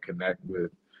 trying to connect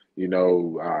with,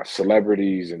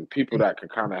 celebrities and people that can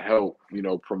kind of help,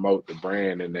 promote the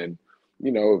brand. And then,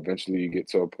 eventually you get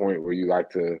to a point where you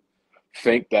like to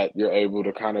think that you're able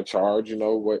to kind of charge,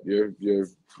 what your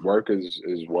work is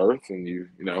worth. And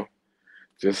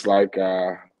just like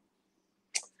all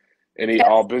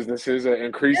businesses are Yeah,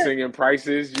 increasing in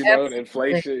prices, and absolutely.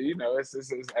 inflation,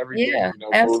 it's everything, Yeah, moves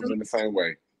in absolutely. the same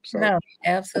way. So No,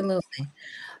 absolutely.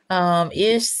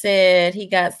 Ish said he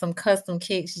got some custom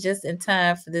kicks just in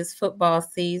time for this football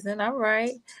season. All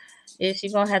right. Ish,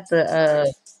 you're gonna have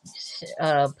to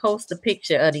post a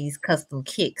picture of these custom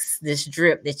kicks, this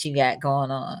drip that you got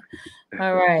going on.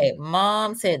 All right.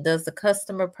 Mom said, does the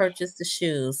customer purchase the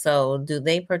shoes? So do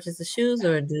they purchase the shoes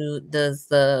or does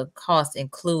the cost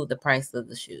include the price of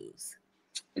the shoes?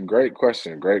 great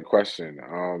question. Great question.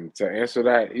 To answer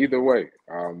that, either way,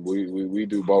 we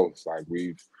do both. Like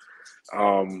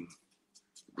um,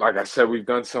 like I said, we've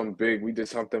done some big. We did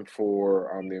something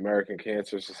for the American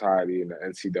Cancer Society and the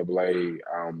NCAA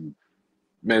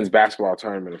men's basketball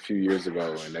tournament a few years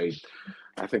ago, and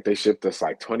I think they shipped us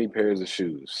like 20 pairs of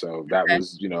shoes. So that Okay.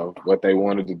 was, what they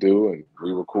wanted to do, and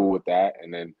we were cool with that.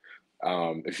 And then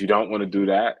if you don't want to do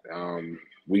that,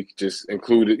 we just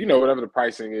included, whatever the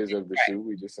pricing is of the shoe,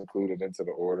 we just include it into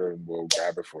the order and we'll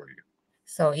grab it for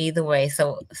So either way,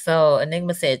 so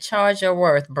Enigma said, charge your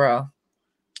worth, bro.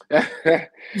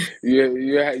 you.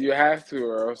 You have to,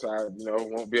 or else I,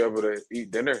 won't be able to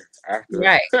eat dinner after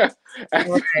Right.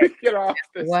 after Right. we get off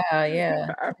this Wow,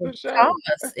 yeah. after It show.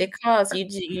 costs. It costs.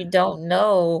 You don't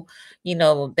know,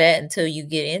 that until you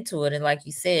get into it. And like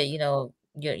you said,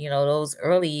 those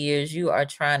early years you are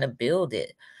trying to build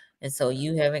it. And so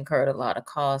you have incurred a lot of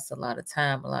costs, a lot of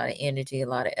time, a lot of energy, a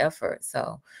lot of effort.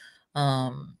 So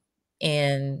um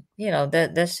and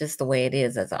that's just the way it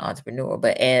is as an entrepreneur.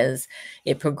 But as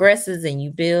it progresses and you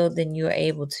build, then you're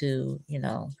able to,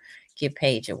 get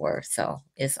paid your worth. So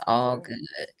it's all Yeah,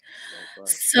 good. that's right.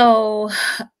 So,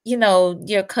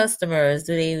 your customers,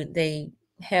 do they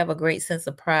have a great sense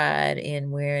of pride in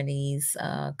wearing these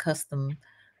custom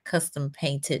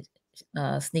painted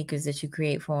sneakers that you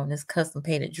create for them, this custom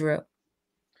painted drip?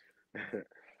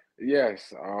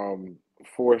 Yes,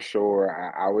 for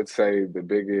sure. I would say the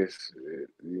biggest,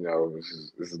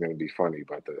 this is going to be funny,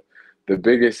 but the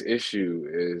biggest issue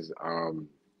is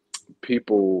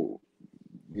people,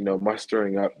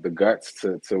 mustering up the guts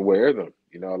to wear them.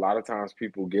 A lot of times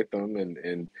people get them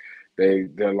and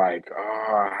they're like,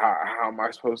 oh, how am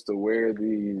I supposed to wear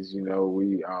these?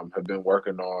 We have been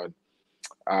working on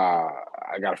uh,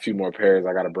 I got a few more pairs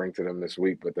I got to bring to them this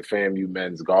week. But the FAMU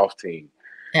men's golf team,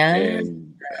 Uh,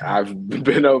 and I've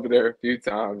been over there a few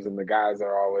times, and the guys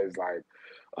are always like,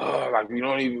 "Oh, like we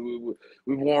don't even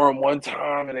we wore them one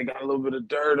time, and they got a little bit of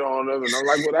dirt on them." And I'm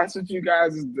like, "Well, that's what you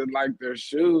guys did, like their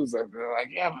shoes." And they're like,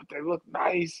 "Yeah, but they look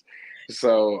nice."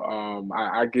 So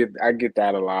I get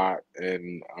that a lot,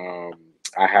 and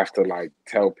I have to like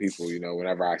tell people, you know,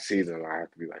 whenever I see them, I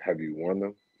have to be like, "Have you worn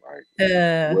them? Like,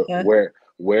 uh,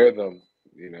 wear them.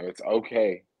 You know, it's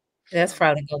okay." that's So.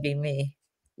 probably gonna be me.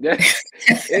 Yeah,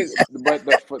 but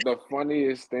the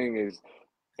funniest thing is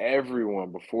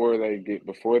everyone before they get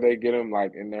them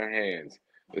like in their hands,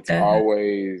 it's Uh-huh.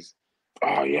 always,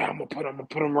 oh yeah, I'm gonna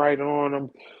put them right on.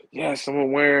 Yes, I'm gonna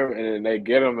wear them, and then they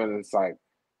get them, and it's like,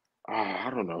 oh, I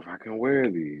don't know if I can wear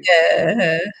these.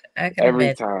 Uh-huh. I can Every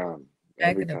imagine. time, I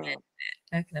every can imagine. time.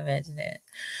 I can imagine that.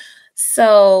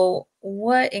 So,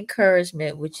 what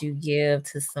encouragement would you give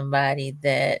to somebody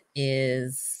that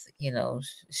is,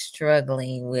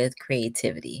 struggling with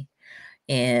creativity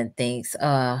and thinks,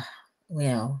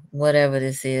 whatever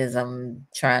this is I'm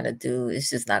trying to do, it's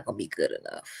just not going to be good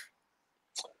enough?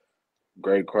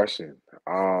 Great question.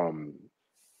 Um,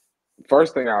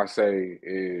 First thing I'll say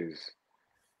is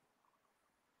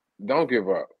don't give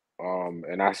up.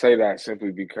 And I say that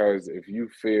simply because if you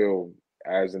feel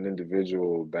as an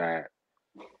individual that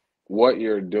what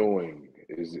you're doing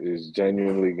is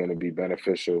genuinely going to be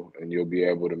beneficial and you'll be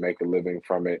able to make a living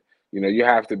from it, you know, you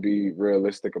have to be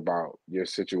realistic about your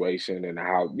situation and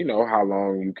how, you know, how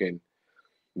long you can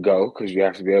go, because you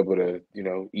have to be able to, you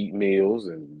know, eat meals,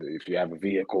 and if you have a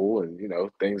vehicle and, you know,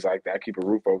 things like that, keep a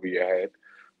roof over your head.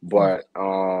 Mm, But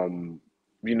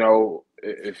you know,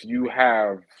 if you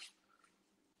have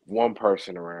one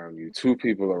person around you, two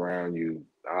people around you,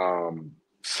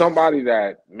 somebody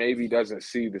that maybe doesn't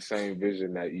see the same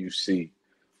vision that you see,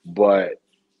 but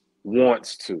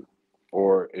wants to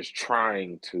or is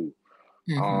trying to,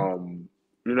 mhm. um,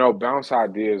 you know, bounce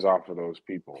ideas off of those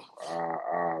people.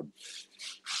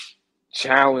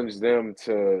 Challenge them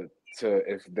to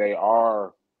if they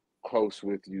are close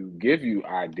with you, give you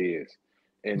ideas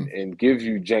Mm, and give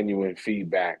you genuine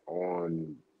feedback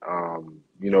on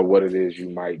you know what it is you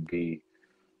might be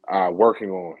working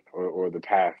on, or the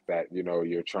path that you know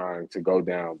you're trying to go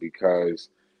down. Because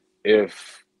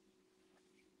if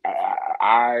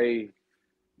I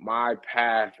my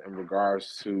path in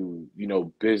regards to you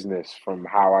know business, from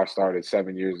how I started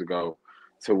 7 years ago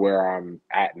to where I'm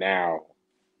at now,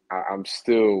 I'm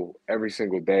still every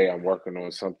single day I'm working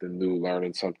on something new,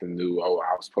 learning something new. Oh,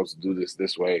 I was supposed to do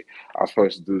this way. I was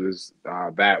supposed to do this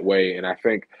that way. And I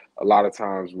think a lot of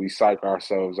times we psych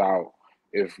ourselves out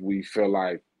if we feel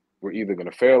like we're either going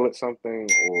to fail at something,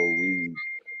 or we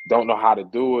don't know how to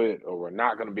do it, or we're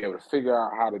not going to be able to figure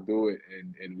out how to do it,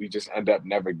 and we just end up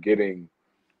never getting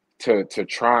to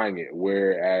trying it.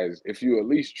 Whereas if you at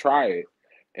least try it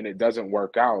and it doesn't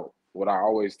work out, what I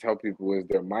always tell people is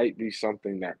there might be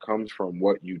something that comes from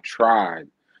what you tried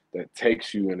that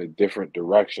takes you in a different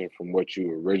direction from what you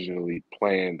originally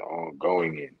planned on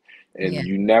going in. yeah, And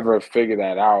you never figure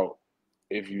that out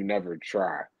if you never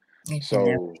try. if you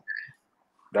never. So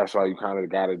that's why you kind of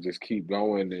got to just keep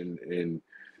going. And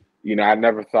you know, I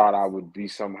never thought I would be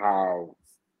somehow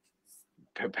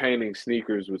painting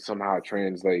sneakers would somehow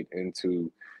translate into,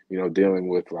 you know, dealing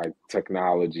with like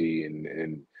technology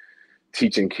and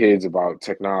teaching kids about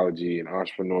technology and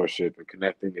entrepreneurship and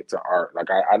connecting it to art. Like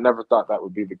I never thought that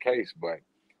would be the case, but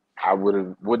I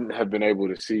wouldn't have been able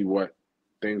to see what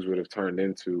things would have turned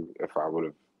into if I would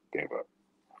have gave up.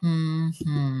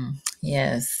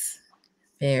 Yes,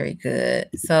 very good.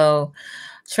 So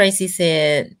Tracy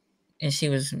said, and she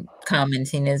was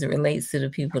commenting as it relates to the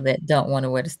people that don't want to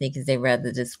wear the sneakers, they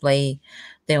rather display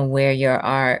than wear your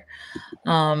art.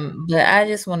 But I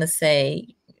just want to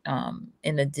say,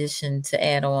 in addition to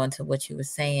add on to what you were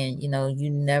saying, you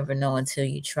never know until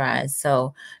you try.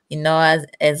 So,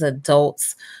 as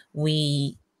adults,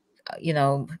 we, you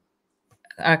know,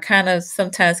 are kind of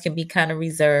sometimes can be kind of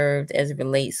reserved as it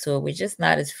relates to it. We're just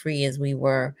not as free as we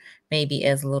were maybe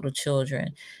as little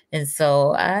children. And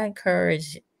so I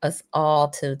encourage us all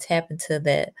to tap into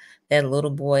that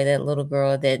little boy, that little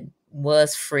girl that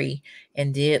was free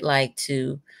and did like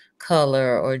to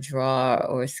color or draw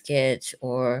or sketch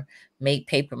or make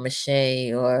paper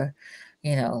mache or,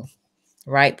 you know,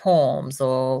 write poems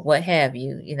or what have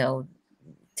you.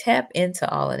 Tap into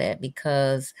all of that,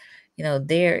 because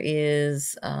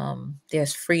there's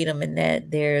freedom in that.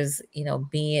 There's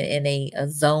being in a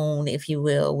zone, if you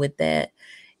will, with that.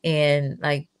 And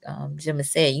like Jim has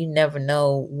said, you never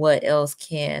know what else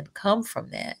can come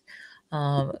from that.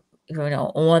 um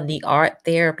on the art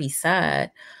therapy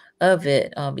side, of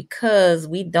it, because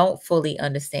we don't fully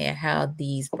understand how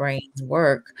these brains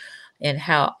work and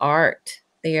how art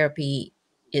therapy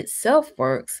itself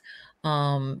works.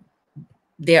 Um,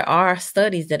 there are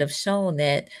studies that have shown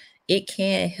that it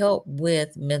can help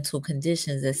with mental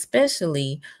conditions,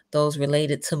 especially those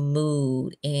related to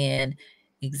mood and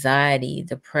anxiety,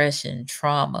 depression,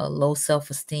 trauma, low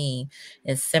self-esteem,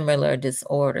 and similar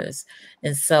disorders.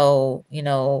 And so,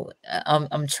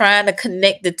 I'm trying to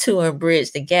connect the two and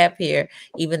bridge the gap here,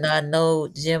 even though I know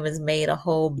Jim has made a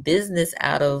whole business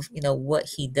out of, what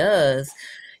he does.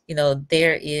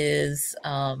 There is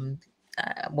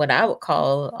what I would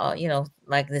call,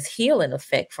 like this healing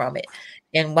effect from it.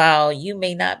 And while you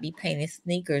may not be painting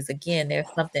sneakers, again, there's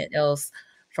something else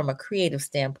from a creative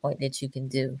standpoint that you can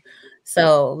do.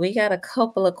 So we got a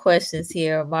couple of questions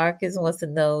here. Marcus wants to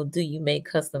know, do you make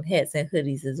custom hats and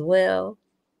hoodies as well?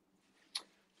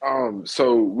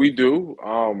 So we do.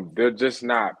 They're just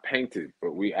not painted,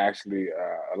 but we actually,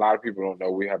 a lot of people don't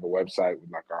know we have a website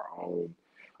with like our own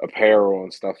apparel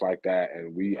and stuff like that,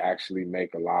 and we actually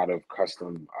make a lot of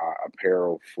custom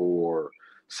apparel for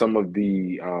some of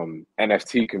the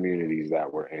NFT communities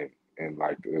that we're in, and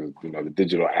like the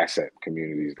digital asset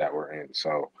communities that we're in.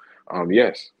 So,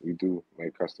 yes, we do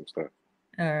make custom stuff.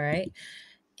 All right.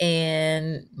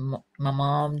 And my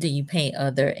mom, do you paint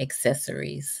other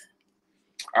accessories?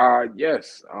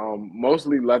 Yes,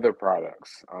 mostly leather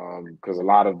products, because a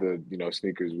lot of the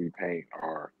sneakers we paint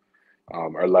are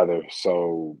leather.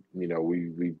 So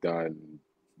we've done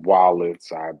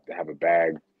wallets. I have a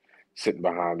bag sitting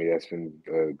behind me that's been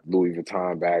a Louis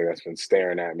Vuitton bag that's been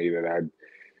staring at me that I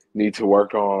need to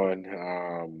work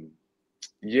on.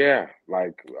 Yeah,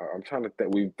 like I'm trying to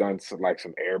think. We've done some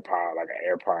AirPod, like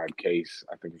an AirPod case,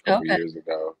 I think a couple Okay, years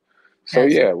ago. So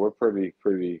gotcha. yeah, we're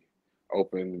pretty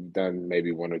open. We've done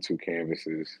maybe one or two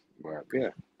canvases, but yeah.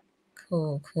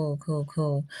 Cool, cool, cool,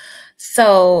 cool.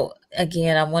 So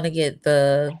again, I want to get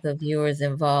the viewers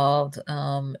involved,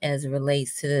 as it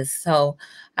relates to this. So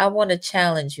I want to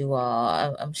challenge you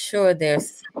all. I'm sure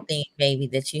there's something maybe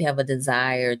that you have a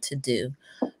desire to do,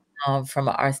 from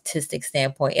an artistic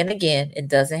standpoint. And again, it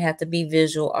doesn't have to be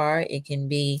visual art. It can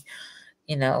be,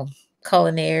 you know,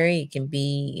 culinary. It can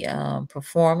be,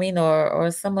 performing, or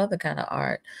some other kind of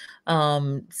art.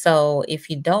 So if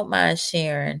you don't mind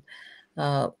sharing,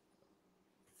 uh,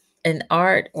 an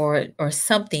art or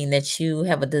something that you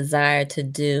have a desire to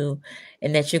do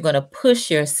and that you're going to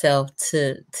push yourself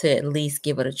to at least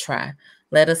give it a try.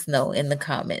 Let us know in the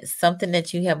comments something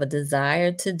that you have a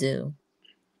desire to do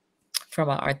from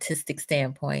an artistic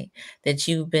standpoint that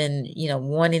you've been,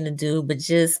 wanting to do, but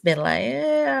just been like,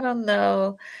 I don't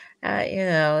know.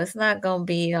 It's not going to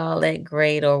be all that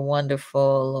great or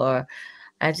wonderful, or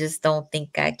I just don't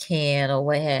think I can, or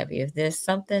what have you. If there's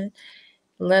something,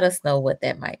 let us know what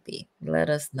that might be. Let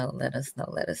us know, let us know,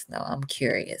 let us know. I'm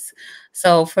curious.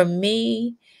 So for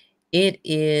me, it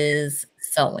is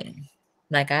sewing.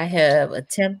 Like I have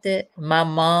attempted. My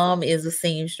mom is a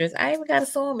seamstress. I even got a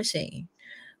sewing machine,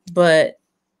 but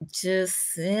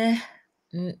just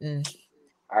mm-mm.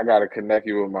 I gotta connect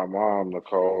you with my mom,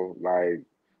 Nicole. Like,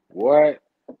 what?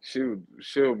 She'll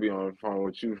be on the phone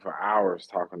with you for hours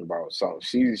talking about something.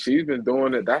 She's been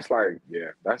doing it. That's like,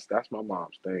 yeah, that's my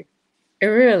mom's thing.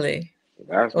 Really?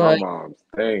 That's my Well, mom's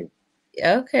thing.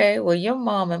 okay. Well, your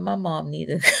mom and my mom need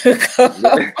to go.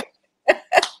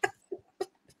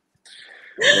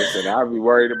 Listen, I'd be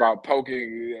worried about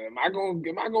poking. Am I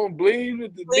gonna bleed?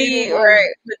 With the needle Please, gonna right,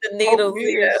 with the poke needles.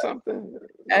 me or something?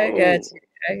 I got No. you.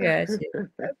 I got you.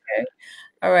 Okay.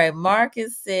 All right.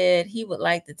 Marcus said he would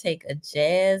like to take a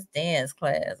jazz dance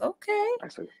class. Okay.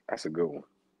 That's a good one.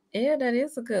 Yeah, that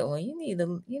is a good one. You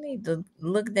need to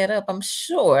look that up. I'm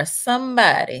sure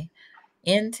somebody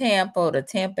in Tampa or the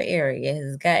Tampa area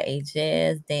has got a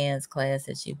jazz dance class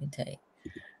that you can take.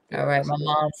 All Yeah, right. that's a good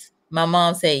one. My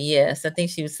mom said yes. I think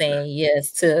she was saying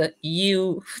yes to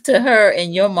you, to her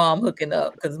and your mom hooking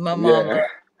up, because my mom loves Yeah, to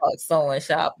talk sewing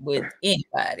shop with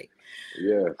anybody.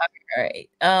 yes. All right.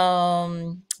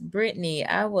 Brittany,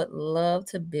 I would love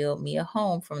to build me a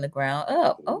home from the ground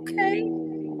up. Okay,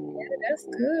 that's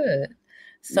Ooh. good.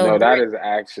 So, No, that is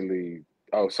actually.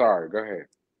 Oh, sorry. Go ahead.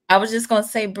 I was just gonna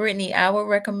say, Brittany, I would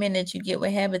recommend that you get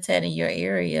with Habitat in your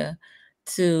area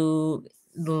to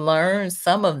learn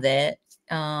some of that.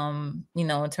 In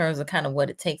terms of kind of what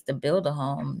it takes to build a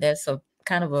home. That's a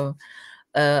kind of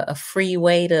a free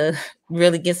way to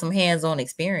really get some hands-on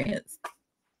experience.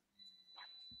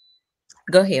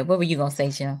 Go ahead. What were you gonna say,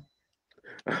 Jim?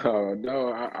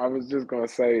 No, I was just gonna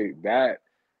say that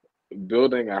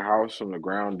building a house from the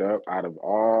ground up, out of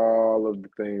all of the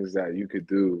things that you could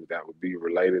do that would be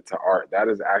related to art, that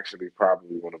is actually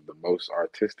probably one of the most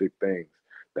artistic things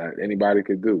that anybody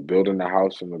could do, building a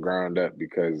house from the ground up,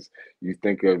 because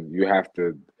you have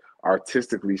to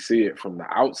artistically see it from the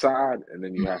outside, and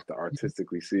then you have to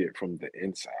artistically see it from the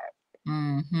inside.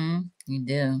 Mm-hmm. You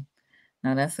do.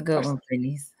 No, that's a good That's, one,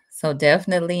 Brittany. So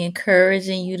definitely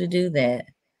encouraging you to do that.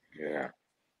 yeah.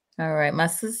 All right. My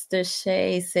sister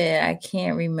Shay said, I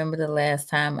can't remember the last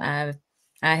time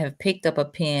I have picked up a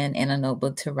pen and a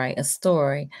notebook to write a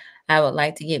story. I would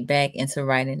like to get back into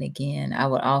writing again. I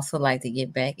would also like to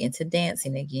get back into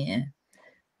dancing again.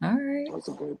 All right. That's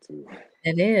a good too.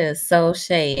 It is. So,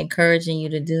 Shay, encouraging you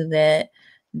to do that.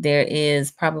 There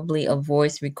is probably a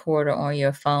voice recorder on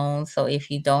your phone. So, if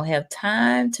you don't have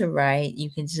time to write, you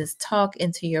can just talk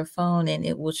into your phone and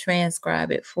it will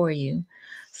transcribe it for you.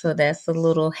 So, that's a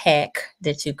little hack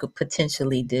that you could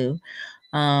potentially do,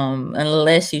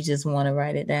 unless you just want to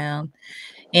write it down.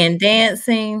 And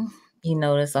dancing,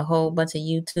 there's a whole bunch of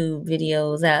YouTube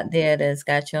videos out there that's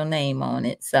got your name on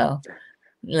it. So,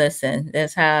 listen,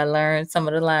 that's how I learned some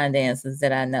of the line dances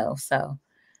that I know. So,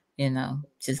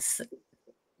 just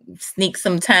sneak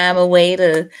some time away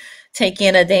to take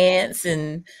in a dance,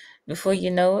 and before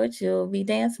you know it, you'll be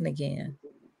dancing again.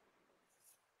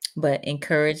 But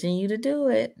encouraging you to do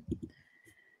it.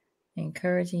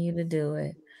 Encouraging you to do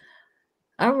it.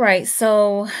 All right.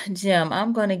 So, Jim,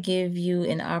 I'm going to give you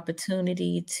an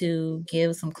opportunity to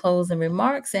give some closing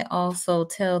remarks and also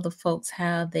tell the folks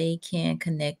how they can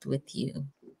connect with you.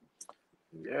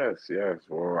 Yes, yes.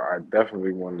 Well, I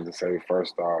definitely wanted to say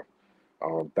first off,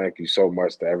 thank you so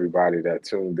much to everybody that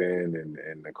tuned in, and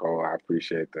Nicole, I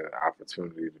appreciate the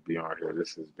opportunity to be on here.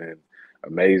 This has been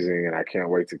amazing, and I can't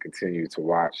wait to continue to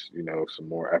watch, some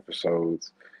more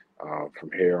episodes from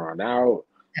here on out.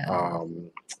 Oh, Um,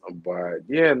 but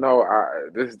yeah, no,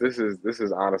 this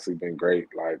has honestly been great.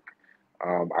 Like,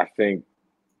 I think,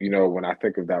 when I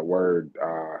think of that word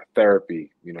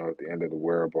therapy, at the end of the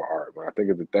wearable art, when I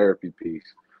think of the therapy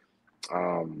piece,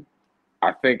 um,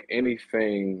 I think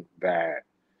anything that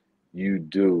you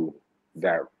do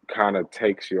that kind of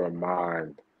takes your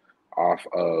mind off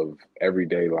of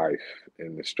everyday life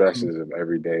and the mm, stresses of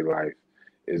everyday life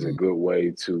is a mm, good way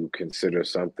to consider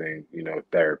something,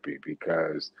 therapy,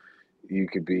 because you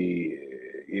could be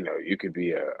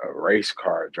a race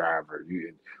car driver.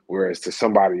 Whereas to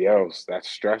somebody else that's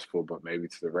stressful, but maybe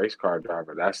to the race car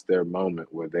driver, that's their moment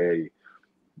where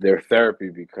their therapy,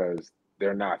 because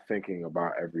they're not thinking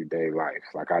about everyday life.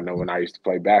 Like, I know when I used to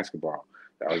play basketball,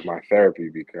 that was my therapy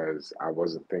because I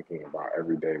wasn't thinking about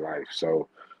everyday life. So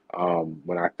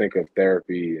when I think of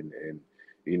therapy and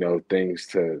things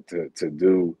to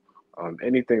do,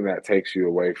 anything that takes you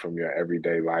away from your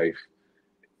everyday life,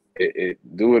 it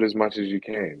do it as much as you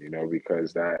can,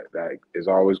 because that is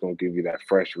always going to give you that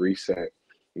fresh reset,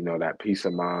 that peace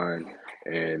of mind,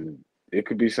 and it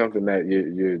could be something that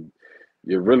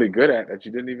you're really good at that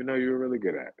you didn't even know you were really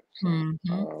good at. So,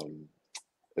 mhm.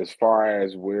 as far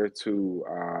as where to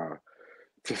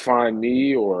find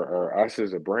me or us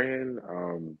as a brand,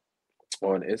 on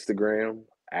Instagram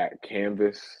at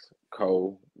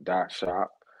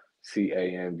canvasco.shop,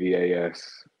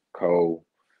 CANVAS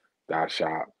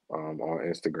co.shop, on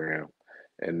Instagram.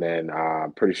 And then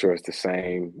I'm pretty sure it's the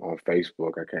same on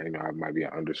Facebook. I can't, it might be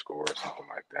an underscore or something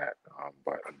like that.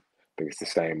 But I think it's the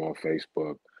same on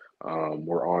Facebook.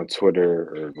 We're on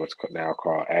Twitter, or what's now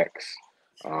called X,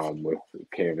 with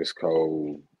Canvas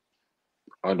Code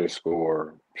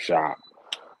underscore shop.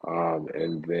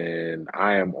 And then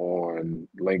I am on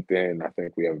LinkedIn. I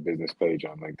think we have a business page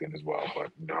on LinkedIn as well,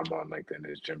 but I'm on LinkedIn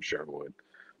as Jim Sherwood.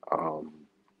 Um,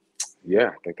 yeah,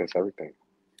 I think that's everything.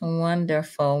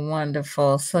 Wonderful,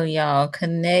 wonderful. So y'all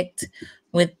connect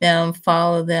with them,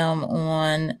 follow them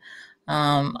on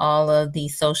all of the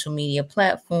social media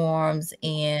platforms,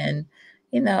 and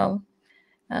you know,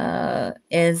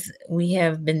 as we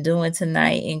have been doing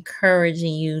tonight,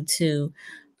 encouraging you to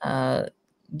uh,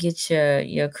 get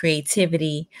your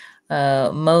creativity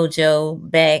mojo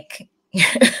back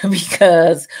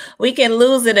because we can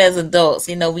lose it as adults.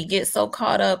 We get so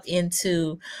caught up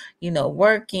into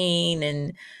working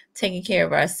and taking care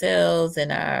of ourselves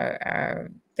and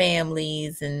our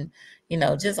families, and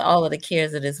just all of the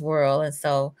cares of this world. And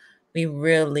so we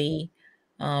really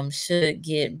should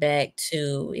get back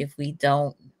to, if we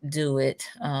don't do it,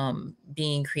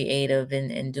 being creative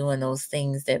and doing those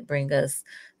things that bring us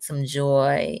some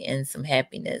joy and some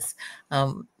happiness.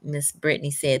 Miss Brittany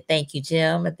said, "Thank you,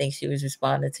 Jim." I think she was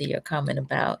responding to your comment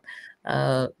about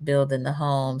building the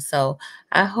home. So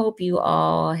I hope you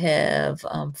all have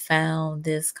found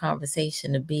this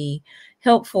conversation to be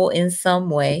helpful in some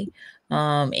way,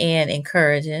 and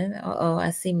encouraging. Oh,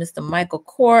 I see Mr. Michael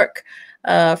Cork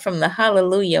from the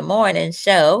Hallelujah Morning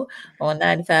Show on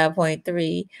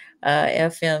 95.3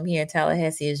 FM here in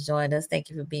Tallahassee has joined us. Thank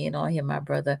you for being on here, my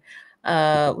brother.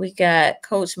 We got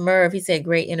Coach Merv. He said,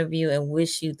 great interview and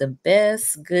wish you the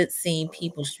best. Good seeing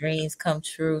people's dreams come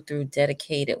true through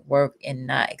dedicated work and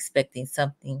not expecting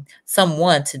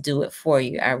someone to do it for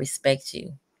you. I respect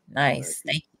you. Nice.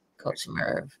 Thank you, Coach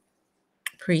Merv.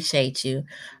 Appreciate you.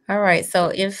 All right.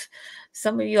 So if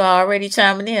some of you are already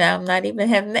chiming in, I'm not even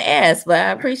having to ask, but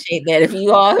I appreciate that. If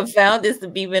you all have found this to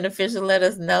be beneficial, let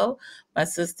us know. My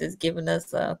sister's giving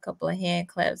us a couple of hand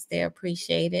claps there.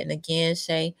 Appreciate it. And again,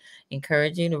 Shay,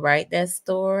 encourage you to write that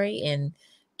story and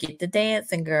get the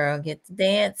dancing, girl. Get the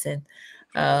dancing.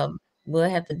 We'll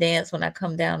have to dance when I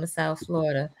come down to South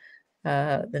Florida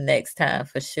the next time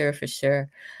for sure, for sure.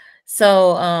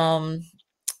 So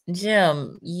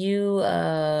Jim,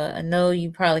 I know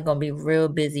you probably gonna be real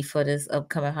busy for this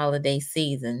upcoming holiday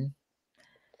season.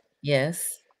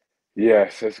 Yes.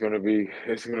 Yes, it's gonna be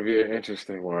an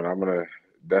interesting one. I'm gonna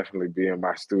definitely be in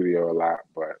my studio a lot,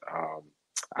 but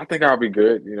I think I'll be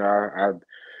good. I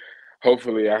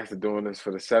hopefully after doing this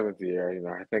for the seventh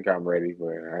year, I think I'm ready,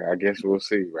 but I guess we'll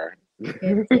see, right?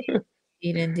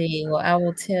 Indeed, indeed. Well, I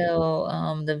will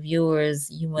tell the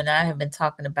viewers, you and I have been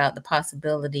talking about the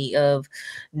possibility of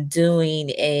doing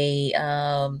a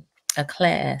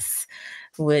class,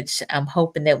 which I'm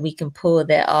hoping that we can pull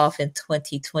that off in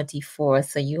 2024.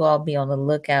 So you all be on the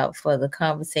lookout for the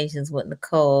conversations with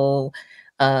Nicole,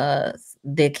 uh,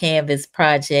 the Canvas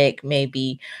project,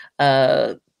 maybe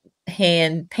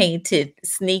hand painted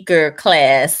sneaker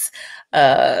class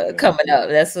coming up.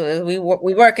 That's what we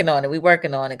working on it. We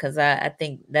working on it because I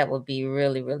think that would be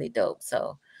really, really dope.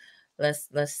 So let's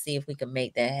see if we can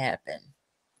make that happen.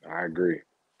 I agree.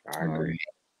 I All agree. right.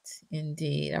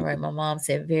 Indeed. All right. My mom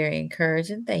said very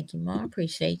encouraging. Thank you, Mom.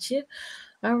 Appreciate you.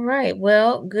 All right.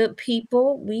 Well, good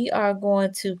people, we are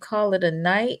going to call it a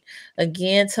night.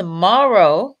 Again,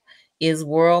 tomorrow is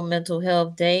World Mental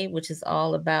Health Day, which is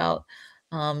all about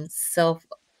self,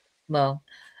 well,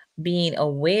 being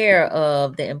aware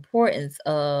of the importance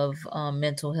of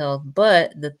mental health.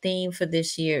 But the theme for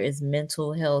this year is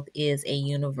mental health is a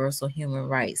universal human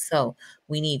right. So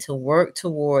we need to work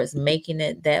towards making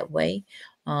it that way.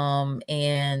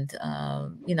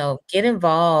 Get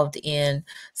involved in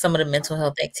some of the mental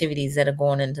health activities that are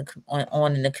going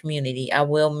on in the community. I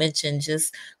will mention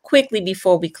just quickly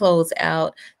before we close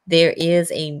out, there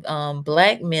is a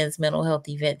Black men's mental health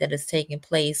event that is taking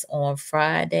place on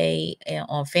Friday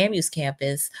on FAMU's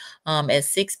campus at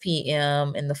 6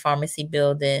 p.m. in the pharmacy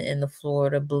building in the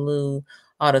Florida Blue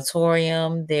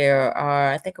Auditorium. There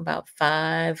are, I think, about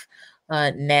 5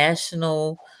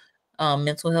 national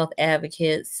mental health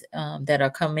advocates that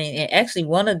are coming. And actually,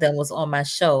 one of them was on my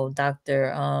show,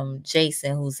 Dr.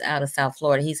 Jason, who's out of South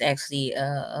Florida. He's actually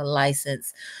a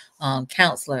licensed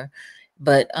counselor.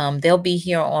 But they'll be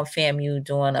here on FAMU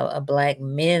doing a Black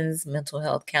men's mental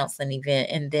health counseling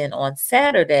event. And then on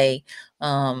Saturday,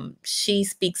 She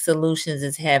Speaks Solutions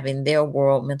is having their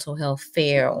World Mental Health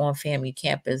Fair on FAMU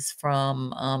campus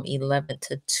from 11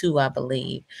 to 2, I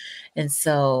believe. And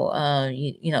so,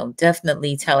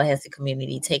 definitely Tallahassee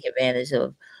community take advantage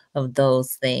of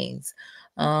those things.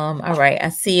 All right, I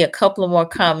see a couple of more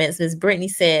comments. Miss Brittany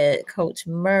said, Coach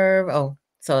Merv. Oh,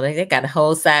 so they got a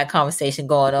whole side conversation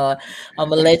going on. I'm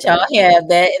gonna let y'all have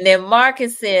that. And then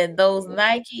Marcus said, those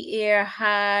Nike Air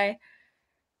High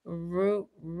I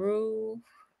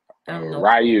don't know.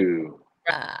 Ryu.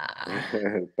 Ah.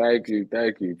 Thank you.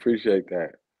 Appreciate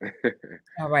that.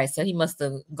 All right, so he must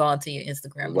have gone to your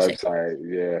Instagram and checked. Website,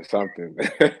 yeah, something.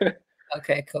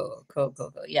 Okay, cool.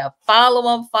 Yeah,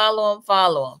 follow him,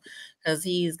 because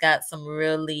he's got some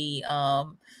really,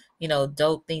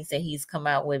 dope things that he's come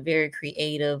out with, very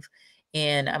creative,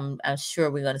 and I'm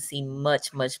sure we're gonna see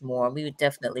much, much more. We would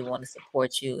definitely want to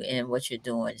support you in what you're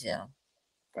doing, Jim.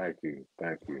 Thank you.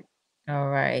 All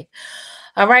right,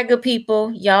 good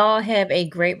people. Y'all have a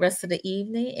great rest of the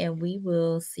evening, and we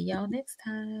will see y'all next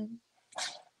time.